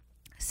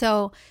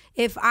 So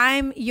if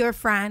I'm your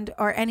friend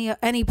or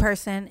any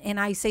person and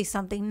I say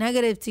something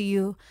negative to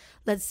you,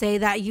 let's say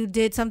that you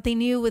did something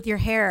new with your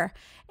hair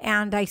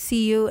and I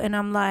see you and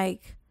I'm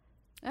like,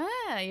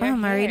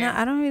 Marina,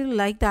 I don't really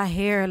like that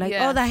hair. Like,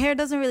 that hair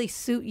doesn't really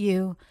suit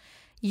you.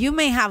 You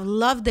may have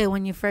loved it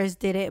when you first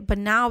did it, but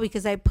now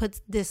because I put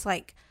this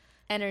like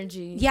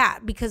energy. Yeah,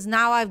 because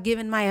now I've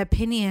given my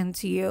opinion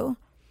to you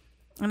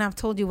and I've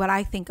told you what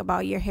I think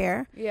about your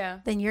hair. Yeah.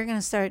 Then you're going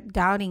to start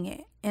doubting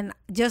it. And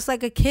just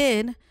like a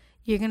kid,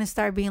 you're going to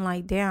start being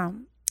like,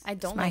 damn,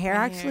 does my hair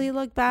actually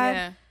look bad?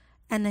 Yeah.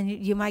 And then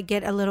you might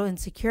get a little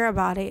insecure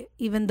about it,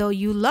 even though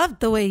you loved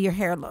the way your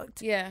hair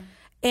looked. Yeah.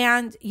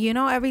 And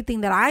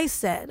everything that I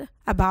said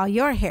about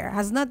your hair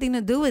has nothing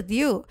to do with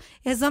you.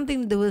 It has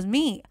something to do with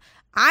me.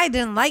 I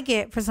didn't like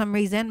it for some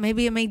reason.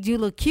 Maybe it made you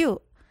look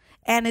cute.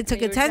 And it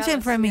took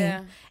attention from me.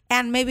 Yeah.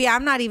 And maybe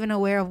I'm not even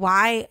aware of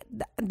why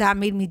that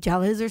made me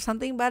jealous or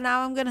something. But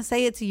now I'm going to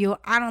say it to you.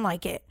 I don't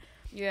like it.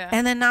 Yeah.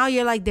 And then now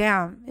you're like,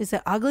 damn, is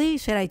it ugly?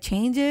 Should I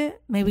change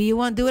it? Maybe you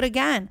won't do it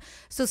again.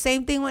 So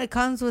same thing when it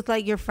comes with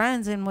like your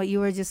friends and what you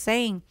were just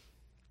saying.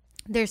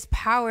 There's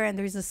power and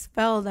there's a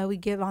spell that we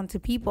give onto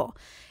people.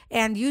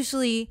 And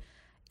usually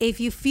if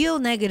you feel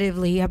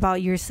negatively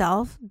about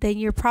yourself, then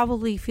you're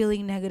probably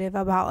feeling negative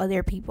about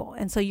other people.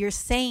 And so you're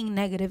saying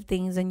negative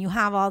things and you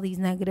have all these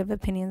negative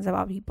opinions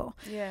about people.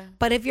 Yeah.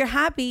 But if you're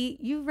happy,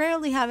 you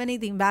rarely have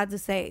anything bad to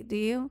say, do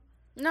you?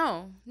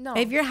 No.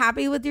 If you're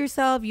happy with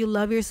yourself, you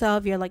love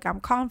yourself, you're like,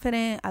 I'm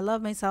confident, I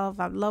love myself,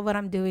 I love what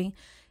I'm doing,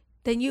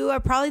 then you are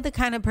probably the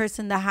kind of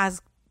person that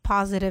has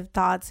positive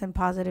thoughts and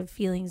positive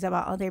feelings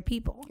about other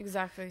people.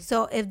 Exactly.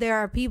 So if there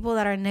are people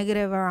that are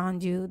negative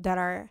around you, that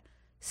are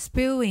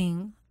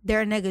spewing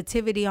their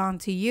negativity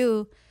onto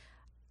you,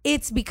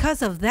 it's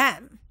because of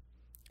them.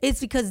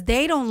 It's because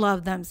they don't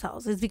love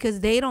themselves. It's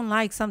because they don't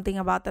like something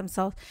about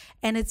themselves.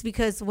 And it's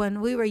because when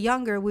we were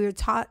younger, we were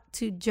taught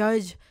to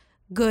judge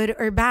good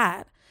or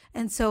bad.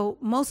 And so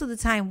most of the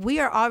time we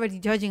are already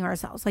judging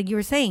ourselves. Like you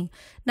were saying,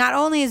 not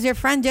only is your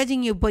friend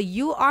judging you, but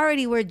you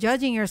already were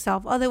judging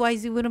yourself.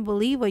 Otherwise you wouldn't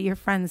believe what your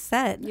friend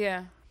said.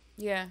 Yeah.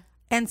 Yeah.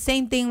 And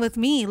same thing with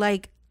me.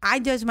 Like I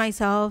judge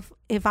myself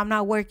if I'm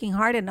not working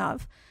hard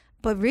enough.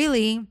 But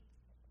really,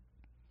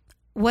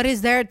 what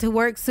is there to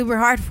work super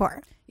hard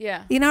for?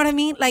 Yeah. You know what I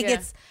mean? Like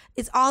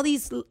it's all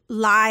these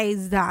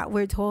lies that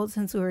we're told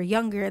since we were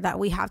younger, that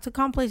we have to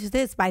accomplish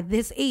this by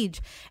this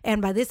age.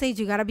 And by this age,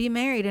 you got to be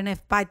married. And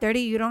if by 30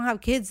 you don't have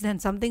kids, then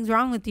something's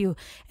wrong with you.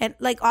 And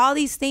like all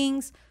these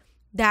things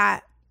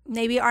that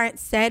maybe aren't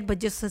said, but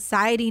just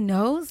society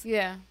knows.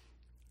 Yeah.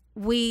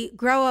 We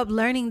grow up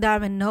learning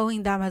them and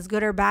knowing them as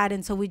good or bad.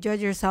 And so we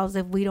judge ourselves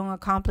if we don't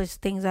accomplish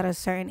things at a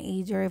certain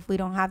age, or if we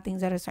don't have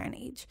things at a certain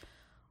age,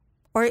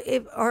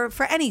 or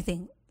for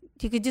anything.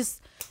 You could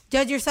just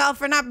judge yourself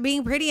for not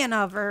being pretty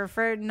enough, or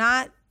for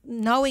not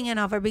knowing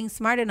enough, or being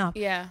smart enough.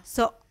 Yeah.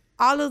 So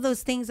all of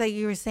those things that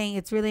you were saying,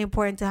 it's really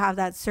important to have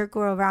that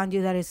circle around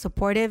you that is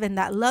supportive and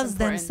that loves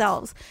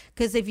themselves.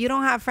 Because if you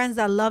don't have friends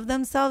that love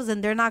themselves,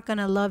 then they're not going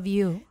to love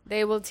you.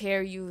 They will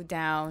tear you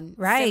down.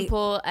 Right.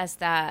 Simple as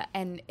that.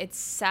 And it's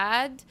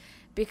sad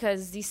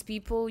because these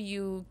people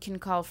you can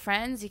call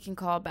friends, you can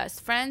call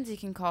best friends, you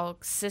can call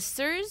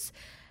sisters.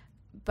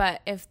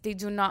 But if they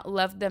do not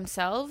love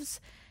themselves,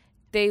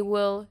 they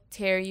will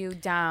tear you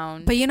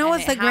down. But you know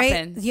what's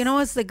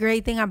the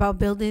great thing about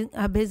building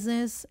a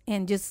business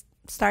and just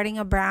starting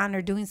a brand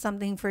or doing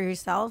something for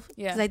yourself?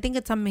 Yeah. Because I think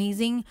it's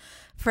amazing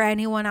for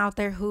anyone out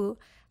there who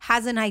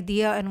has an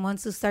idea and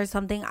wants to start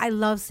something. I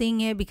love seeing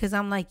it because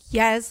I'm like,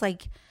 yes,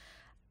 like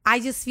I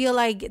just feel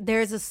like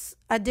there's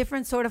a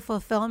different sort of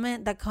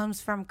fulfillment that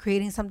comes from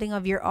creating something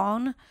of your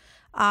own,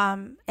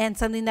 and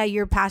something that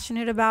you're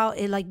passionate about.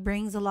 It like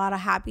brings a lot of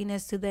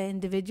happiness to the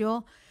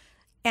individual.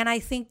 And I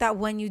think that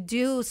when you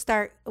do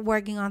start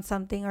working on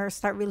something or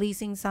start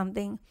releasing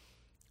something,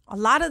 a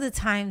lot of the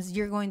times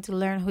you're going to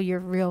learn who your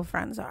real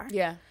friends are.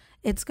 Yeah.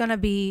 It's going to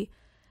be,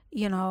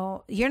 they're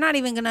not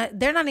even going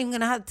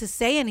to have to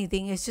say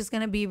anything. It's just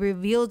going to be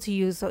revealed to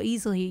you so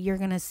easily. You're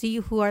going to see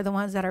who are the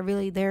ones that are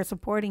really there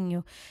supporting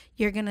you.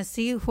 You're going to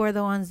see who are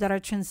the ones that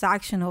are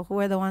transactional, who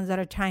are the ones that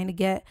are trying to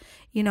get,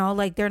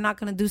 like they're not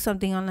going to do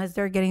something unless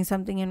they're getting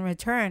something in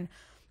return.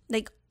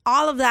 Like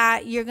all of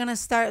that, you're going to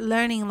start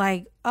learning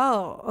like,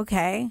 oh,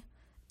 okay,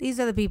 these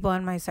are the people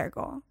in my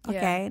circle.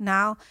 Okay. Yeah.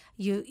 Now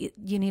you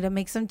need to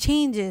make some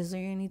changes, or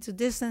you need to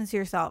distance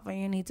yourself, or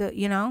you need to,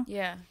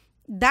 Yeah.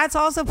 That's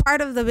also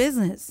part of the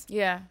business.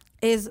 Yeah.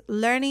 Is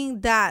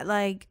learning that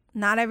like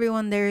not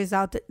everyone there is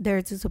out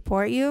there to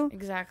support you.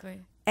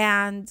 Exactly.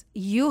 And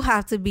you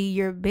have to be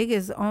your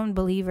biggest own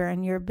believer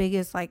and your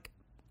biggest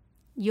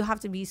you have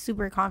to be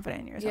super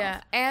confident in yourself.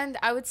 Yeah. And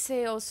I would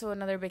say also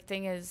another big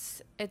thing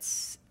is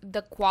it's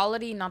the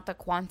quality, not the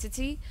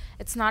quantity.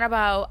 It's not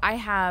about I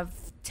have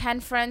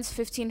 10 friends,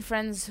 15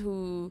 friends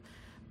who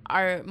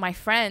are my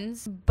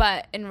friends,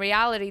 but in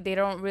reality, they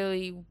don't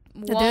really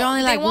they're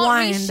only like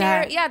one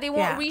reshare, they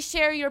won't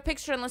reshare your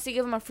picture unless you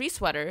give them a free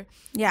sweater.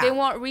 Yeah. They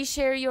won't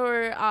reshare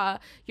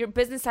your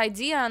business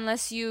idea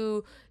unless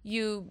you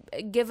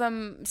give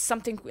them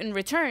something in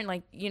return,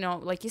 like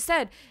you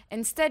said.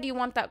 Instead, you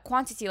want that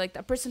quantity, like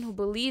that person who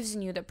believes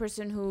in you, that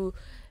person who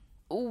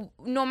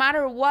no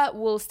matter what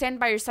will stand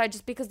by your side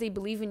just because they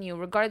believe in you,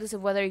 regardless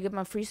of whether you give them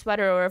a free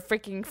sweater or a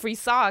freaking free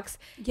socks.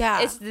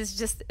 Yeah.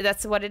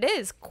 That's what it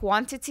is.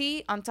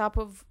 Quantity on top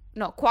of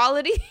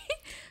quality.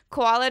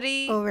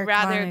 Quality over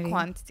rather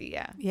quantity.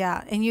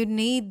 Yeah. And you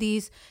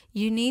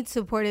need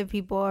supportive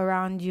people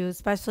around you,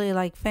 especially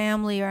like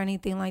family or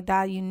anything like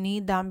that. You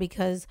need them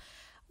because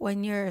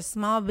when you're a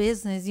small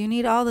business, you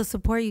need all the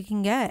support you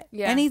can get.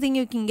 Yeah. Anything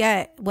you can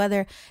get,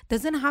 whether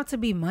doesn't have to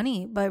be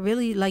money, but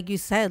really, like you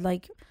said,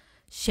 like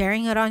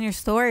sharing it on your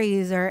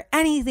stories or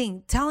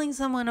anything, telling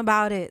someone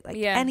about it,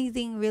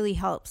 anything really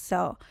helps.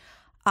 So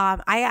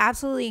I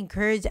absolutely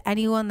encourage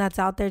anyone that's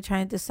out there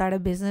trying to start a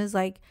business.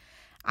 Like,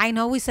 I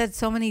know we said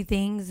so many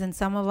things and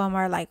some of them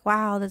are like,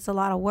 wow, that's a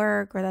lot of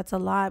work or that's a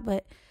lot,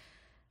 but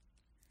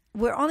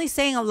we're only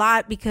saying a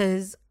lot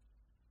because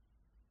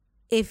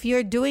if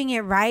you're doing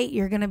it right,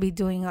 you're going to be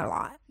doing a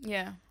lot.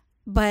 Yeah.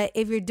 But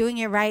if you're doing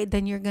it right,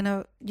 then you're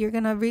gonna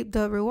reap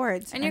the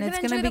rewards, and it's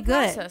gonna be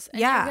good.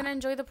 You're gonna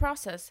enjoy the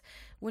process.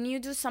 When you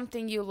do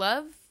something you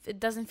love, it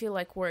doesn't feel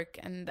like work,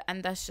 and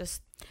that's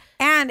just.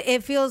 And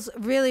it feels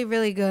really,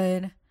 really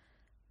good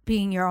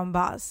being your own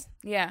boss.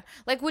 Yeah.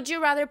 Like, would you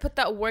rather put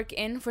that work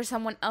in for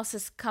someone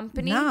else's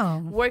company,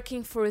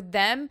 working for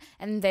them,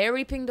 and they're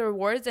reaping the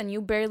rewards and you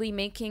barely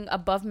making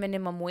above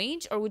minimum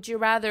wage? Or would you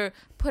rather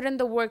put in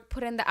the work,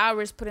 put in the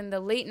hours, put in the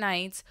late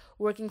nights,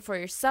 working for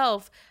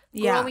yourself,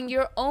 growing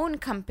your own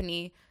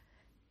company?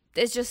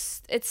 It's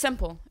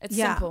simple. It's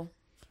simple.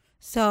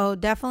 So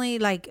definitely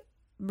like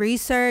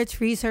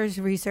research.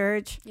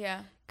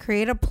 Yeah.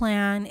 Create a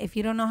plan. If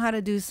you don't know how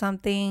to do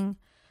something,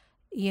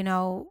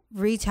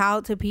 reach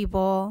out to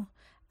people.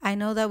 I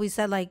know that we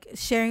said like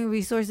sharing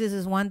resources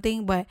is one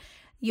thing, but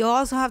you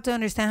also have to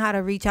understand how to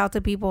reach out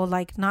to people,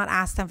 like not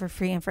ask them for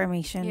free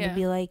information, to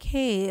be like,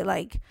 hey,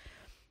 like,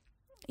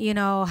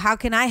 how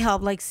can I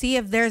help? Like, see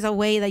if there's a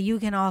way that you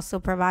can also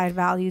provide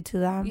value to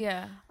them.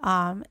 Yeah.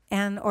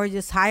 Or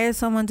just hire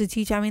someone to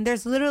teach. I mean,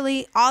 there's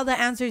literally all the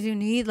answers you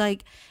need.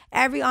 Like,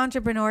 every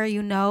entrepreneur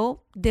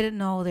didn't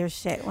know their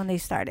shit when they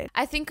started.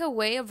 I think a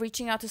way of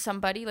reaching out to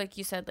somebody, like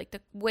you said, like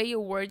the way you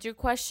word your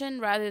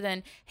question, rather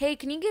than, hey,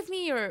 can you give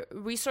me your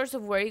resource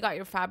of where you got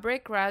your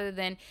fabric, rather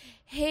than,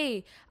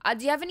 hey,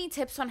 do you have any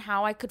tips on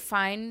how I could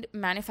find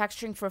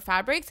manufacturing for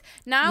fabrics?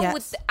 Now,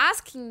 with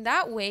asking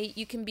that way,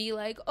 you can be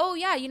like, oh,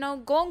 yeah,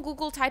 go on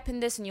Google, type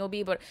in this, and you'll be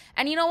able to.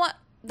 And you know what?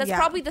 That's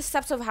probably the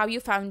steps of how you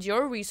found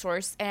your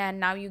resource, and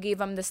now you gave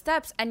them the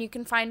steps, and you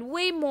can find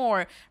way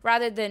more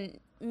rather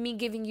than me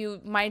giving you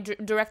my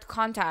direct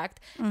contact.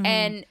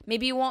 And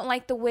maybe you won't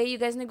like the way you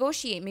guys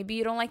negotiate. Maybe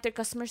you don't like their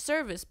customer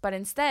service, but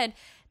instead,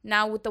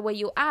 now with the way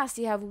you ask,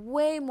 you have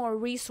way more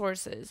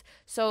resources.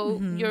 So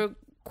your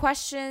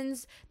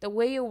questions, the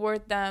way you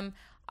word them,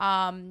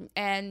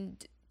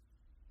 and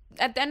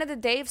at the end of the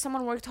day, if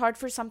someone worked hard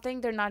for something,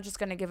 they're not just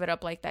going to give it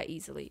up like that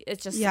easily.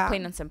 It's just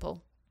plain and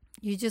simple.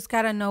 You just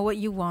got to know what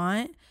you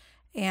want.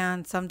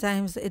 And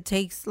sometimes it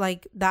takes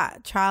like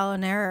that trial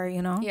and error,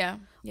 Yeah.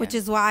 Which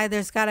is why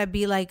there's got to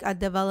be like a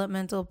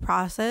developmental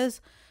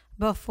process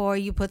before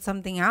you put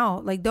something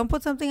out. Like, don't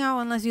put something out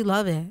unless you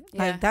love it.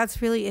 Yeah. Like,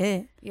 that's really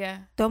it. Yeah.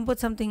 Don't put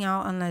something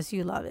out unless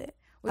you love it.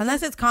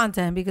 Unless it's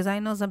content, because I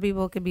know some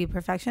people could be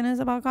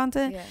perfectionists about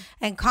content. Yeah.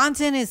 And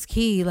content is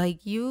key.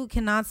 Like, you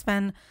cannot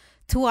spend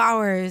 2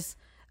 hours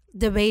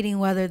debating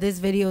whether this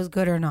video is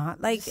good or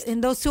not. Like,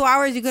 in those 2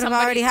 hours, you could have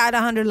already had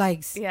 100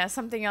 likes. Yeah,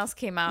 something else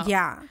came out.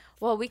 Yeah.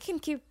 Well, we can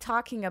keep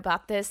talking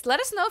about this. Let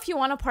us know if you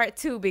want a part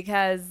 2,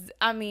 because,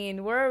 I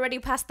mean, we're already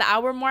past the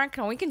hour mark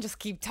and we can just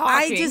keep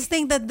talking. I just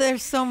think that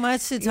there's so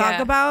much to talk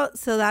about.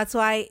 So that's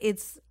why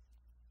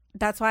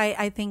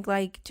I think,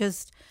 like,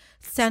 just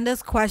send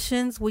us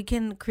questions. We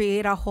can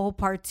create a whole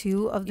part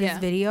 2 of this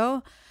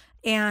video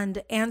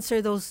and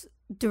answer those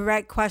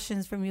direct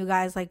questions from you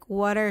guys. Like,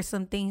 what are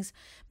some things?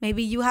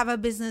 Maybe you have a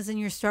business and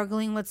you're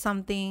struggling with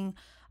something,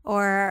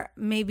 or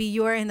maybe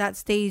you're in that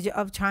stage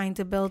of trying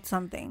to build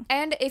something.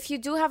 And if you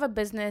do have a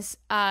business,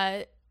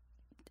 DM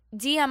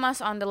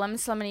us on the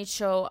Lemons to Lemonade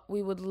Show.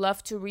 We would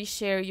love to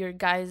reshare your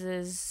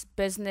guys'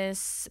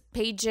 business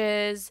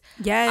pages.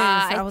 Yes,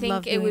 I would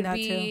love doing that too. I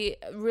think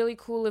it would be really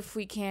cool if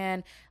we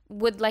can,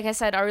 with, like I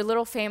said, our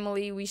little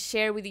family, we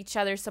share with each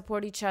other,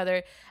 support each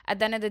other. At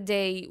the end of the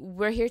day,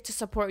 we're here to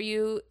support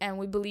you, and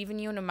we believe in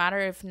you. No matter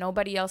if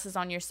nobody else is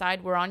on your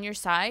side, we're on your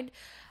side.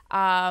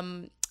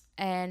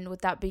 And with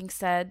that being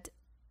said,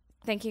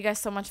 thank you guys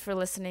so much for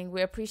listening.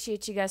 We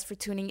appreciate you guys for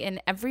tuning in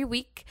every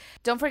week.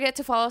 Don't forget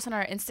to follow us on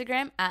our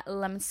Instagram at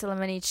Lemons to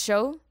Lemonade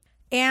Show.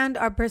 And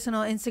our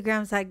personal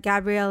Instagrams at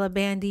Gabriella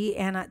Bandy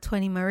and at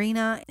 20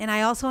 Marina. And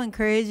I also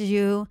encourage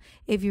you,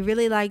 if you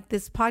really like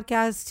this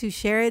podcast, to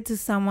share it to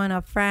someone,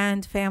 a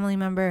friend, family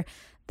member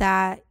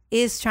that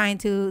is trying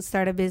to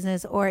start a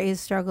business or is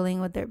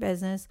struggling with their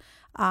business,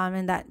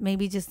 and that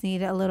maybe just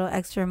need a little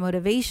extra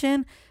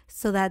motivation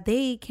so that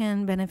they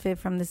can benefit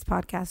from this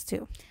podcast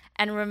too.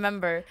 And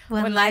remember,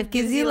 when life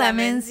gives you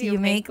lemons, you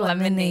make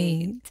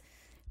lemonade.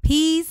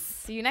 Peace.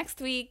 See you next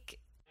week.